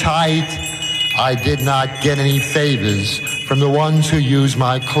be uptight. I did not get any favors from the ones who use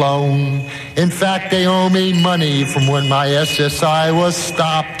my clone. In fact, they owe me money from when my SSI was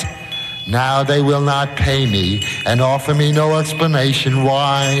stopped. Now they will not pay me and offer me no explanation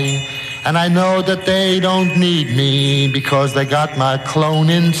why. And I know that they don't need me because they got my clone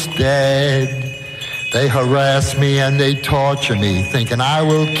instead. They harass me and they torture me, thinking I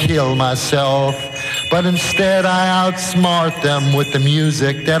will kill myself. But instead I outsmart them with the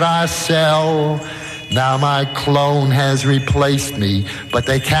music that I sell. Now my clone has replaced me, but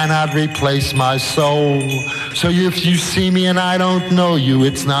they cannot replace my soul. So if you see me and I don't know you,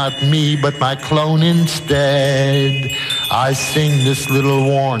 it's not me, but my clone instead. I sing this little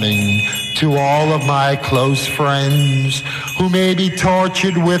warning to all of my close friends who may be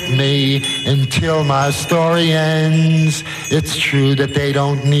tortured with me until my story ends. It's true that they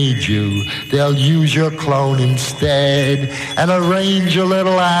don't need you. They'll use your clone instead and arrange a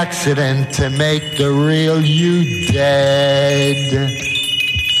little accident to make the real you dead.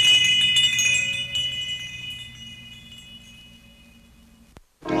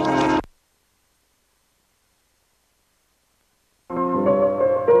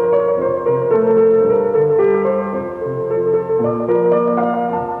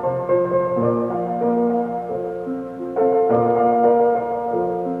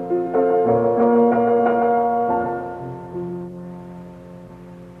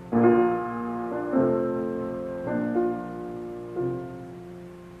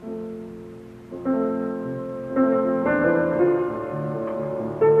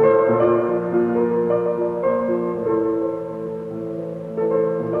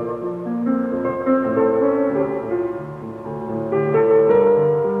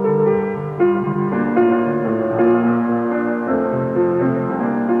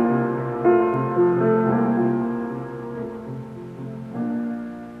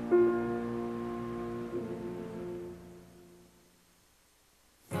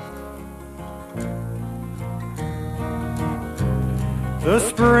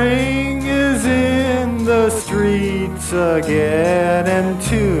 Spring is in the streets again, and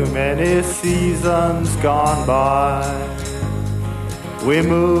too many seasons gone by. We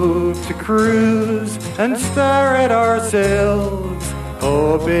move to cruise and stare at ourselves,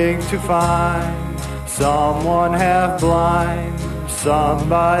 hoping to find someone half blind,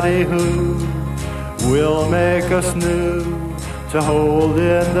 somebody who will make us new, to hold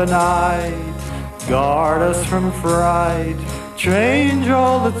in the night, guard us from fright, change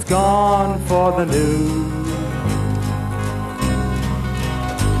all that's gone for the new.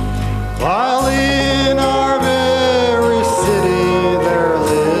 While in our very city there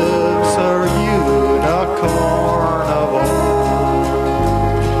lives a unicorn of old,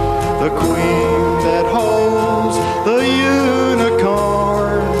 the queen that holds the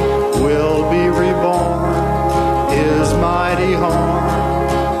unicorn will be reborn. His mighty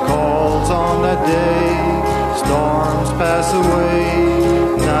horn calls on that day, storms pass away,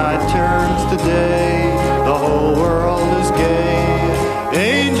 night turns to day, the whole world is gay,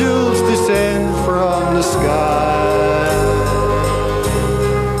 angels descend from the sky.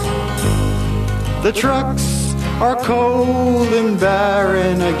 The trucks are cold and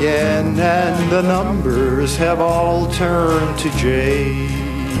barren again, and the numbers have all turned to jade.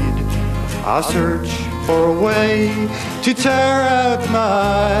 I search for a way to tear out my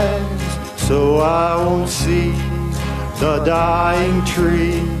eyes, so I won't see the dying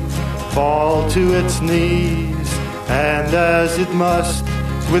tree fall to its knees, and as it must,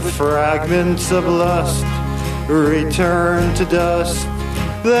 with fragments of lust, return to dust,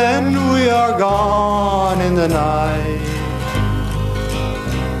 then we are gone in the night.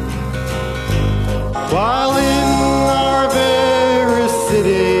 While in our very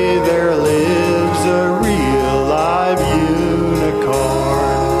city there lives a real live unicorn,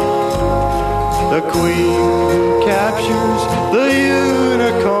 the queen who captures the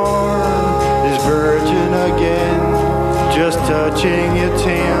unicorn is virgin again, just touching its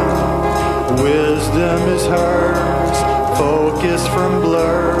hem. Wisdom is hers, focus from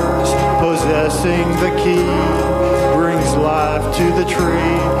blurs, possessing the key, brings life to the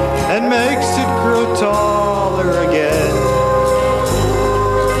tree and makes it grow taller again.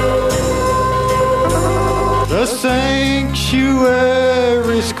 The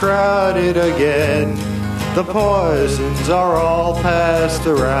sanctuary's crowded again, the poisons are all passed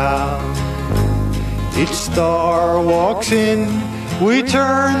around. Each star walks in, we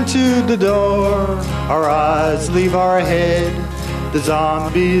turn to the door, our eyes leave our head, the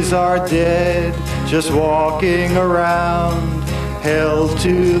zombies are dead, just walking around, held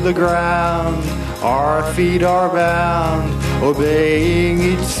to the ground, our feet are bound, obeying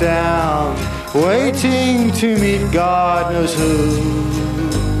each sound, waiting to meet God knows who.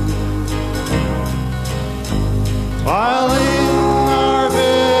 While in our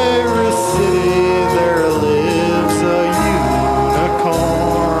very city there lives a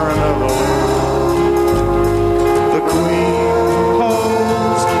unicorn of old, the queen who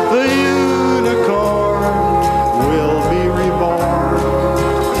holds the unicorn will be reborn.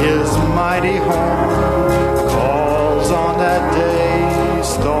 His mighty horn calls on that day,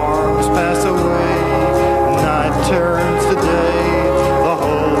 storms pass away, night turns to day, the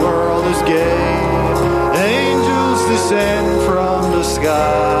whole world is gay, angels descend from the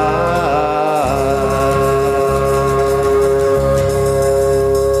sky.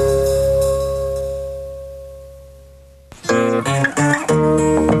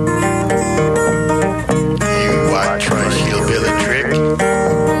 You white trash hillbilly trick.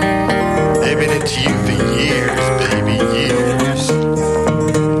 They've been into you for years, baby, years.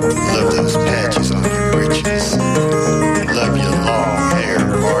 Love those patches on your britches. Love your long hair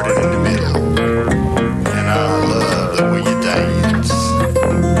parted in the middle. And I love the way you dance.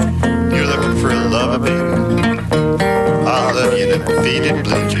 You're looking for a lover, baby. I love you in the faded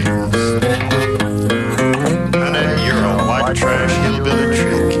blue jeans. Honey, you're a white trash hillbilly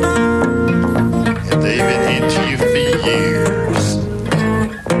trick. And they've been into you for years.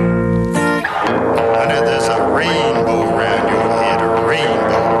 Honey, there's a rainbow around your head, a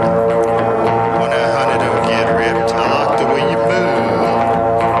rainbow. When a honey don't get ripped, I like the way you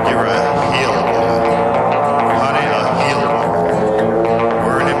move. You're a hill woman. Honey, a hill woman.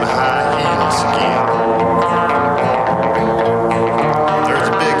 Wearing them high heels again. There's a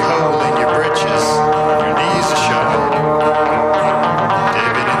big hole in your britches. Your knees are showing.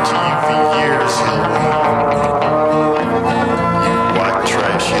 They've been into you for years, hill woman. You white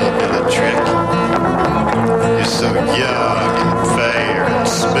trash hillbilly trick. You're so young and fair and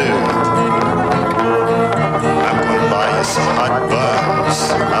smooth. I'm gonna buy you some hot buns.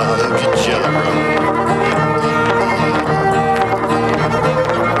 I love your jelly roll.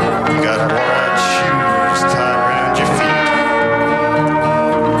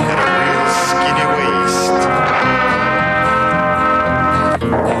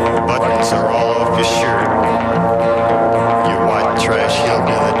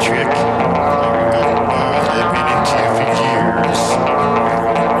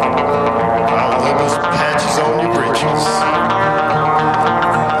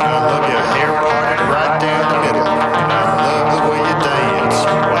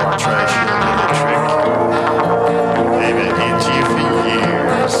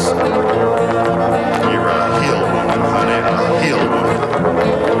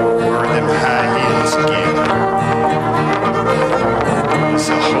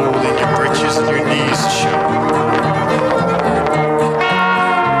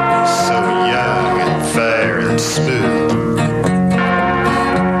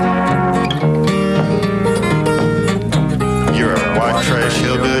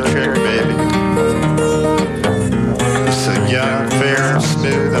 hillbilly trick, baby. So young, fair, and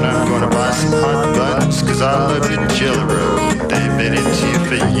smooth, and I'm gonna buy some hot buns, cause I love your jelly roll. They've been into you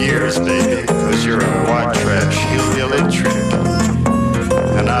for years, baby, cause you're a white trash hillbilly trick.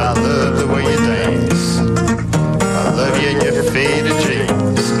 And I love the way you dance. I love you in your faded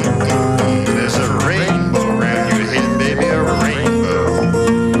jeans. There's a rainbow around your head, baby, a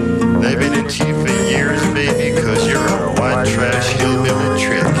rainbow. They've been into you for years, baby, cause you're a white trash hillbilly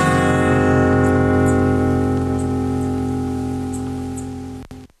trick.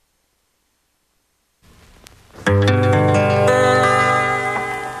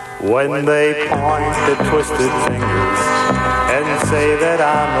 When they point the twisted fingers and say that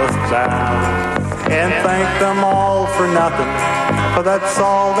I must bow and thank them all for nothing, for that's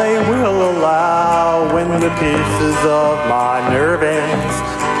all they will allow. When the pieces of my nerve ends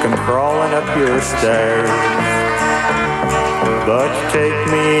come crawling up your stairs, but you take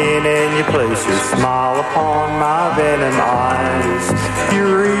me in and you place your smile upon my venom eyes. You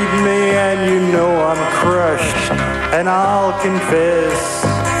read me and you know I'm crushed, and I'll confess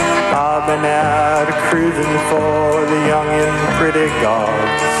I've been out cruising for the young and pretty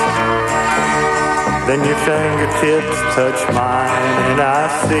gods. Then your fingertips touch mine and I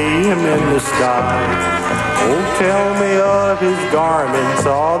see him in the sky. Oh, tell me of his garments,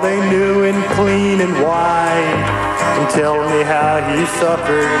 are they new and clean and white? And tell me how he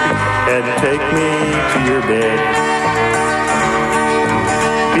suffered and take me to your bed.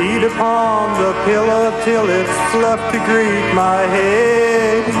 Beat upon the pillow till it's fluffed to greet my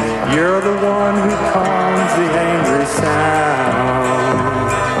head. You're the one who calms the angry sound.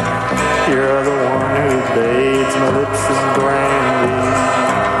 You're the one who bathes my lips in brandy.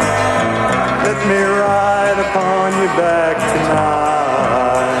 Let me ride upon your back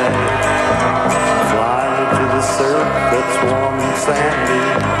tonight. Fly me to the surf that's warm and sandy.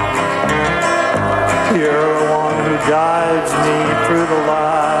 You're the one who guides me through the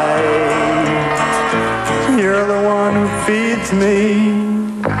light. You're the one who feeds me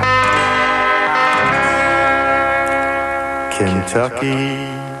Kentucky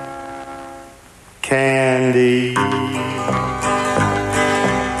candy.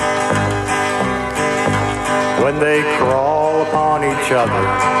 When they crawl upon each other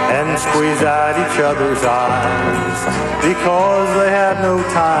and squeeze out each other's eyes, because they have no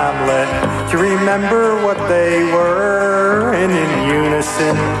time left to remember what they were, and in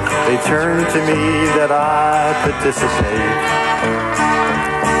unison they turn to me that I participate.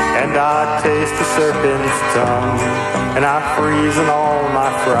 And I taste the serpent's tongue, and I freeze in all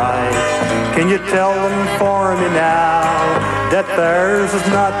my fright. Can you tell them for me now that theirs is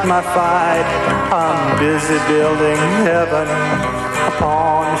not my fight? I'm busy building heaven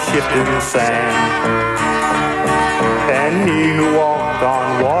upon shifting sand. And he who walked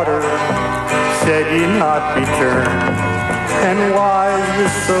on water said ye not be turned. And why is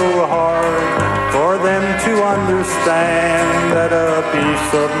this so hard for them to understand, that a piece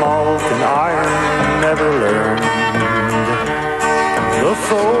of molten iron never learned? The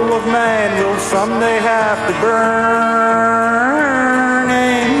soul of man will someday have to burn,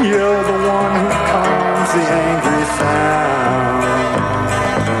 and you're the one who calms the angry sound.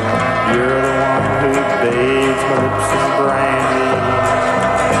 You're the one who bathes my lips in brandy.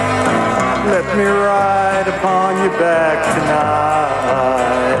 Let me ride upon your back tonight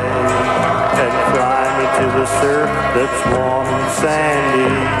and fly me to the surf that's warm and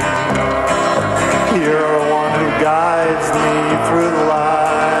sandy. You're the one who guides me through the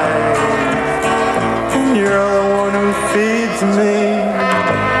light, and you're the one who feeds me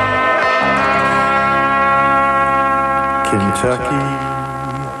Kentucky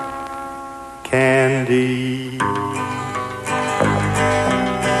candy.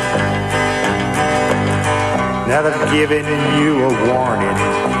 Now they've given you a warning,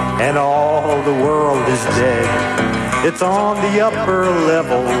 and all the world is dead. It's on the upper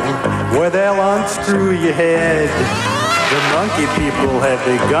level where they'll unscrew your head. The monkey people have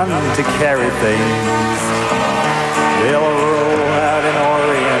begun to carry things. They'll roll out an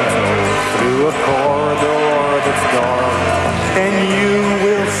oriental through a corridor that's dark, and you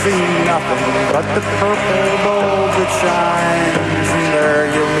will see nothing but the purple bulb that shines. And there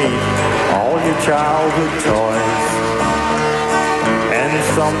you'll meet all your childhood toys, and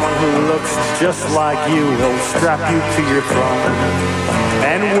someone who looks just like you will strap you to your throne,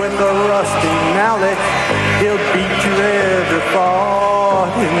 and with a rusty mallet he'll beat your every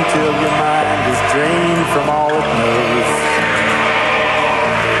thought until your mind is drained from all it knows.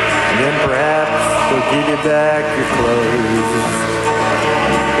 And then perhaps they'll give you back your clothes,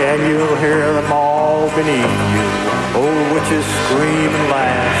 and you'll hear them all all beneath you. Old witches scream and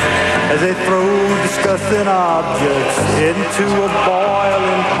laugh as they throw disgusting objects into a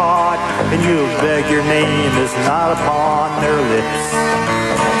boiling pot, and you'll beg your name is not upon their lips.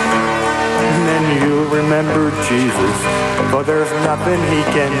 And then you'll remember Jesus, for there's nothing he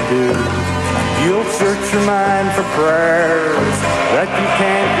can do. You'll search your mind for prayers that you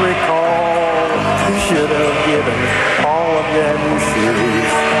can't recall. You should have given all of them your shoes.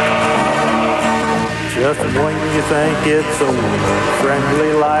 Just when you think it's over,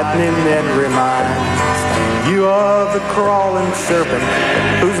 friendly lightning then reminds you of the crawling serpent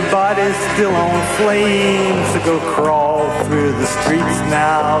whose body's still on flames. So go crawl through the streets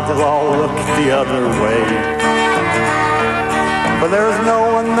now, they'll all look the other way. But there's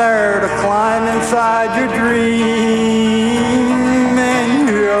no one there to climb inside your dream, and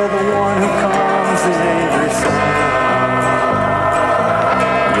you're the one who comes in angry sun.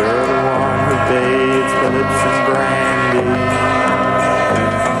 You're the one who bathes the lips in brandy.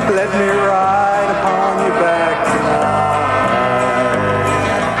 Let me ride upon your back tonight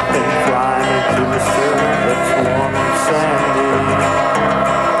and fly me to the surf that's warm and sandy.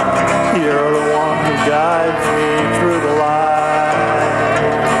 You're the one who guides me through the light.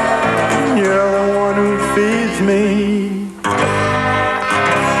 You're the one who feeds me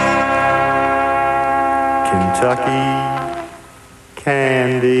Kentucky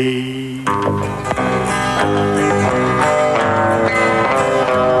candy.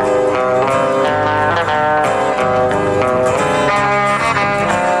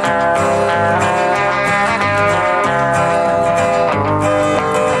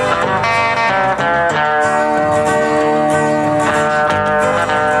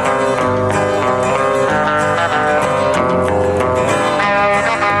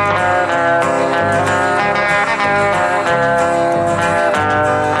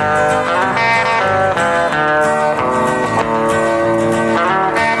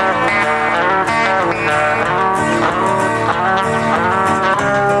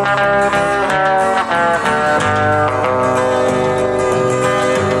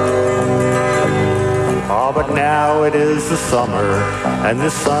 Summer and the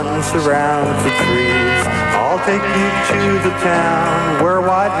sun surrounds the trees. I'll take you to the town where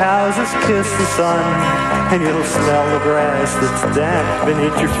white houses kiss the sun, and you'll smell the grass that's damp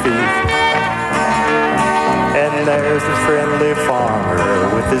beneath your feet. And there's a friendly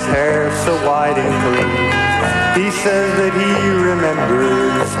farmer with his hair so white and clean. He says that he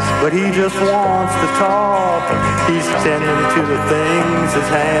remembers, but he just wants to talk. He's tending to the things his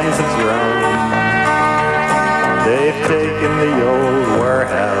hands have grown. They've taken the old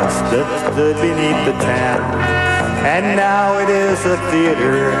warehouse that stood beneath the town, and now it is a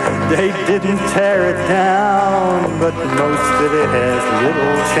theater. They didn't tear it down, but most of it has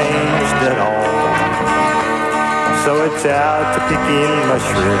little changed at all. So it's out to pick in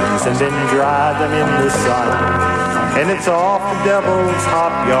mushrooms and then dry them in the sun. And it's off the Devil's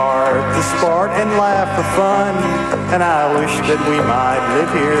Hop Yard to sport and laugh for fun. And I wish that we might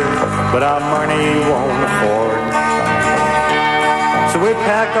live here, but our money won't afford. So we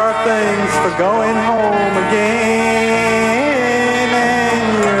pack our things for going home again, and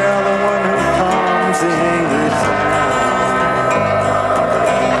you're the one who comes in angry sound.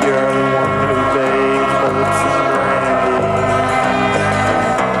 You're the one who bathes the lips in brandy.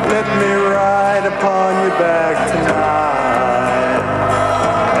 Let me ride upon your back tonight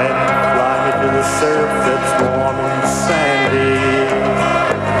and fly me to the surf that's warm and sandy.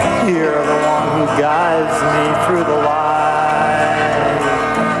 You're the one who guides me through the light.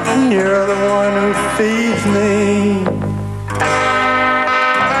 You're the one who feeds me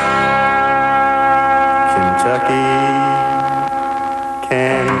Kentucky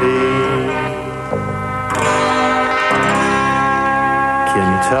candy.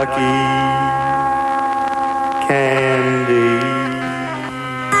 Kentucky candy.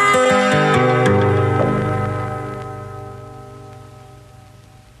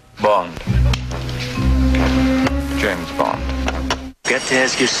 Bond. James Bond. Got to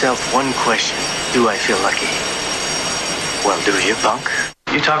ask yourself one question. Do I feel lucky? Well, do you, punk?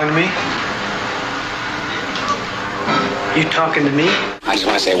 You talking to me? You talking to me? I just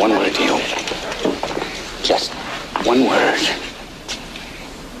want to say one word to you. Just one word.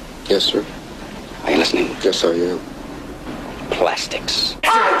 Yes, sir. Are you listening? Yes, I am. Plastics.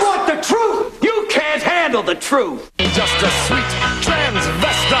 I want the truth! You can't handle the truth! Just a sweet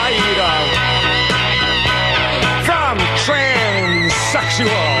transvestite from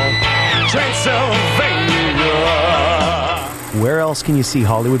transsexual Transylvania. Where else can you see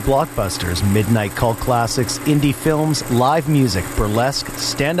Hollywood blockbusters, midnight cult classics, indie films, live music, burlesque,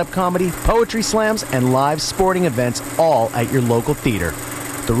 stand-up comedy, poetry slams, and live sporting events all at your local theater?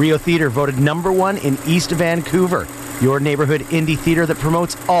 The Rio Theater voted #1 in East Vancouver, your neighborhood indie theater that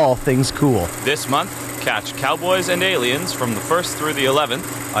promotes all things cool. This month, catch Cowboys and Aliens from the 1st through the 11th,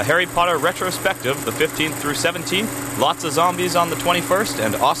 a Harry Potter retrospective the 15th through 17th, lots of zombies on the 21st,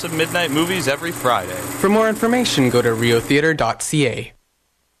 and awesome midnight movies every Friday. For more information, go to riotheater.ca.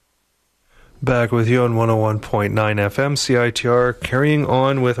 Back with you on 101.9 FM CITR, carrying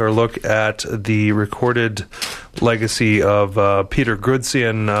on with our look at the recorded legacy of Peter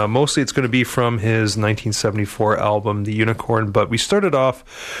Grudsian. Mostly it's going to be from his 1974 album, The Unicorn, but we started off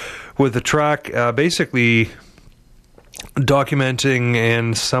with a track basically documenting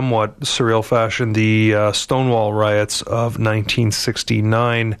in somewhat surreal fashion the Stonewall riots of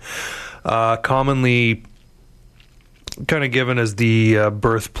 1969, commonly kind of given as the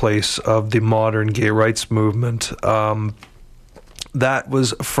birthplace of the modern gay rights movement. That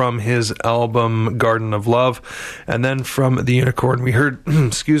was from his album Garden of Love. And then from The Unicorn, we heard,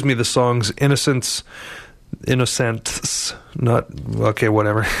 the songs Innocents, not, okay,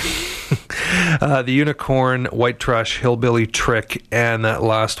 whatever. The Unicorn, White Trash Hillbilly Trick, and that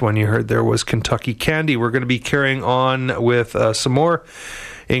last one you heard there was Kentucky Candy. We're going to be carrying on with some more,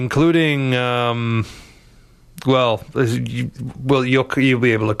 including... you'll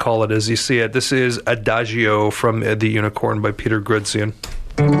be able to call it as you see it. This is Adagio from The Unicorn by Peter Grudsian.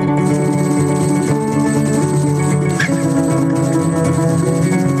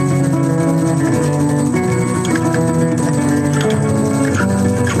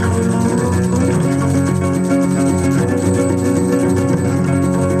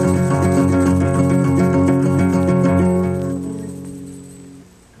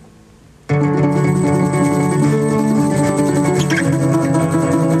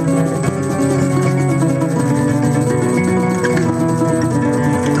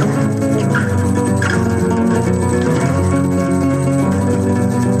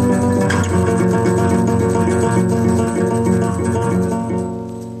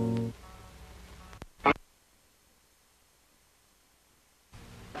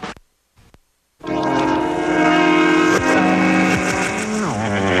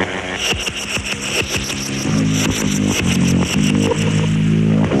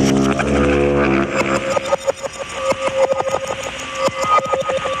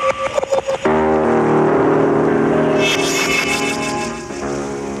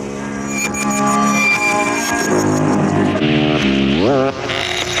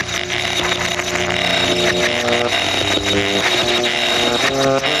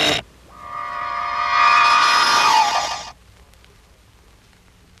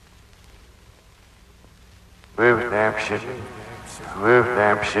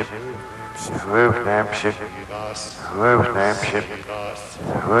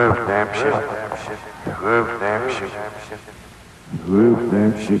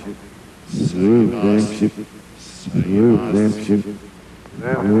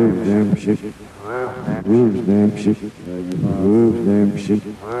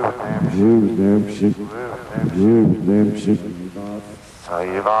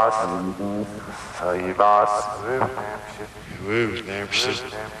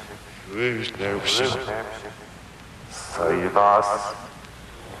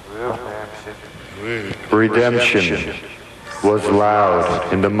 Redemption was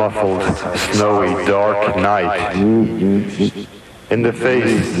loud in the muffled, snowy, dark night. In the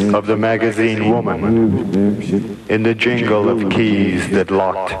face of the magazine woman, in the jingle of keys that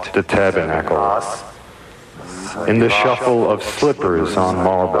locked the tabernacle, in the shuffle of slippers on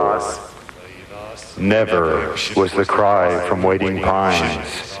marble. Never was the cry from waiting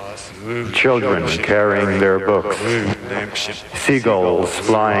pines. Children carrying their books, seagulls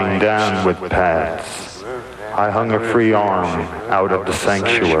flying down with pads. I hung a free arm out of the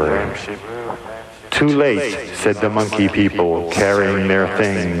sanctuary. Too late, said the monkey people carrying their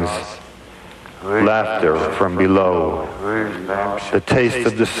things. Laughter from below. The taste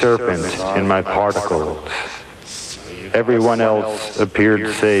of the serpent in my particles. Everyone else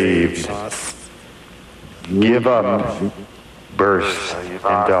appeared saved. Give up, burst, and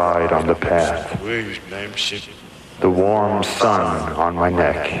died on the path. The warm sun on my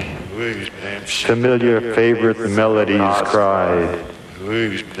neck. Familiar favorite melodies cried.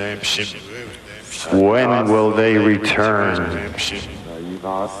 When will they return?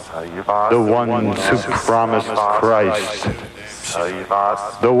 The ones who promised Christ.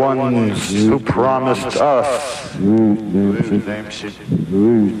 The ones who promised us.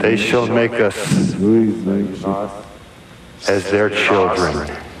 They shall make us as their children,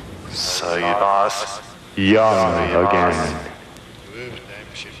 Save us. young again,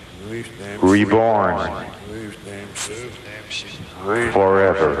 reborn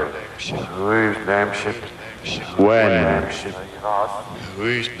forever. When?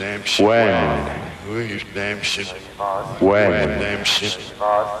 Save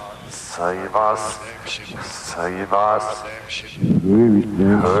us. Save us.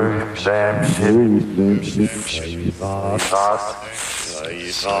 Who's damn shit? Save us.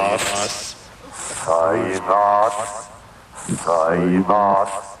 Save us. Save us. Save us.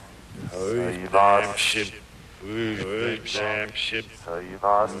 Save us. Shit. Who's damn shit? Save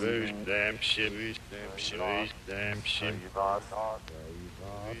us. Who's damn shit? Who's damn shit? Who's damn shit? Save us.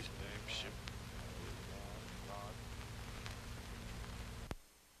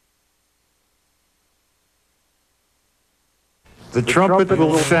 The trumpet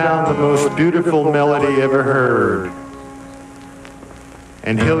will sound the most beautiful melody ever heard.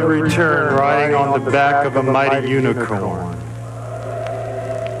 And he'll return riding on the back of a mighty unicorn.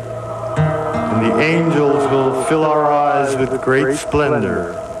 And the angels will fill our eyes with great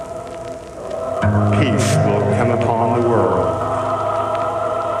splendor. Peace will come upon the world.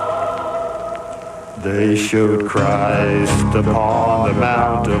 They showed Christ upon the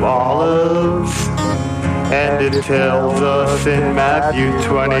Mount of Olives. And it tells us in Matthew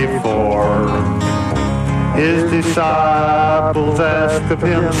 24, his disciples asked of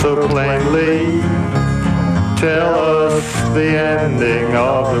him so plainly, tell us the ending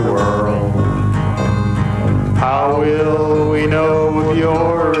of the world. How will we know of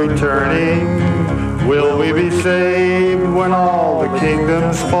your returning? Will we be saved when all the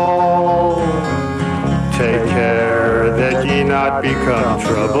kingdoms fall? Take care that ye not become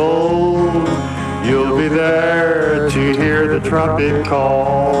troubled. You'll be there to hear the trumpet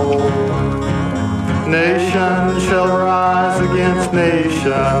call. Nation shall rise against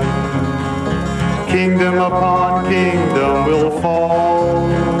nation. Kingdom upon kingdom will fall.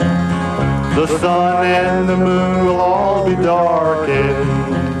 The sun and the moon will all be darkened.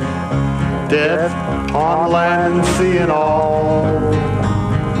 Death on land and sea and all.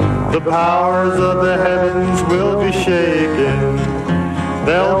 The powers of the heavens will be shaken.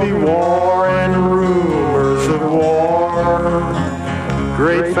 There'll be war and rumors of war.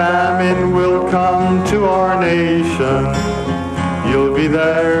 Great famine will come to our nation. You'll be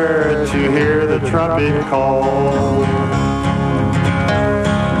there to hear the trumpet call.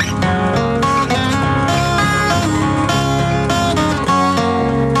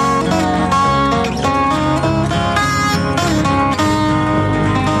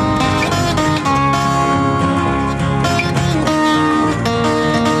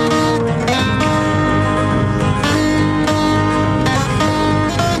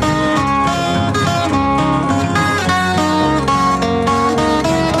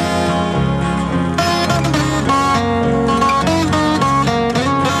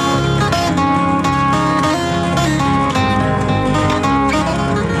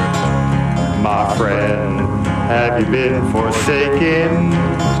 Been forsaken,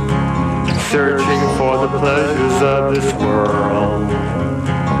 searching for the pleasures of this world.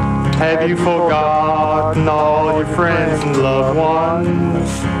 Have you forgotten all your friends and loved ones,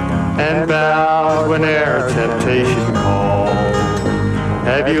 and bowed whene'er temptation called?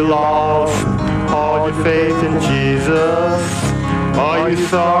 Have you lost all your faith in Jesus? Are you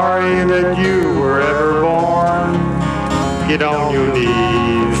sorry that you were ever born? Get on your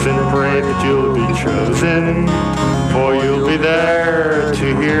knees and pray that you'll be chosen, for you'll be there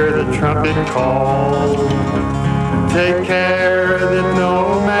to hear the trumpet call. Take care that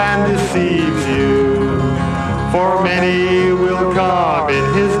no man deceives you, for many will come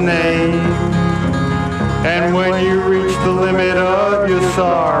in his name. And when you reach the limit of your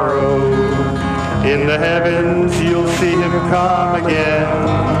sorrow, in the heavens you'll see him come again.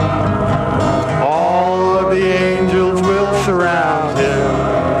 All of the angels will surround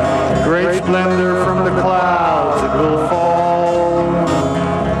him. Great splendor from the clouds it will fall.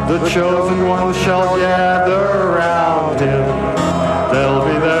 The chosen ones shall gather around him. They'll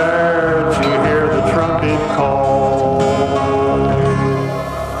be there to hear the trumpet call.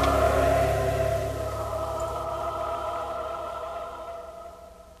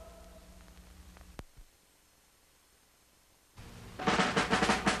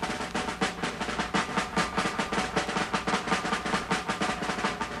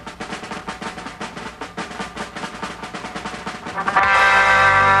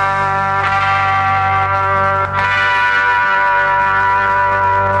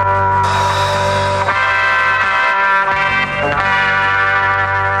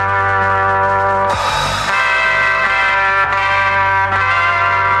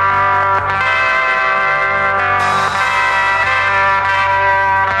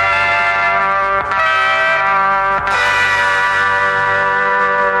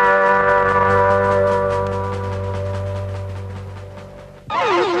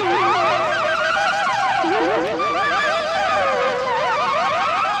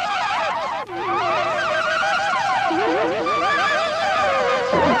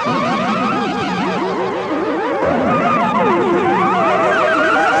 Thank you.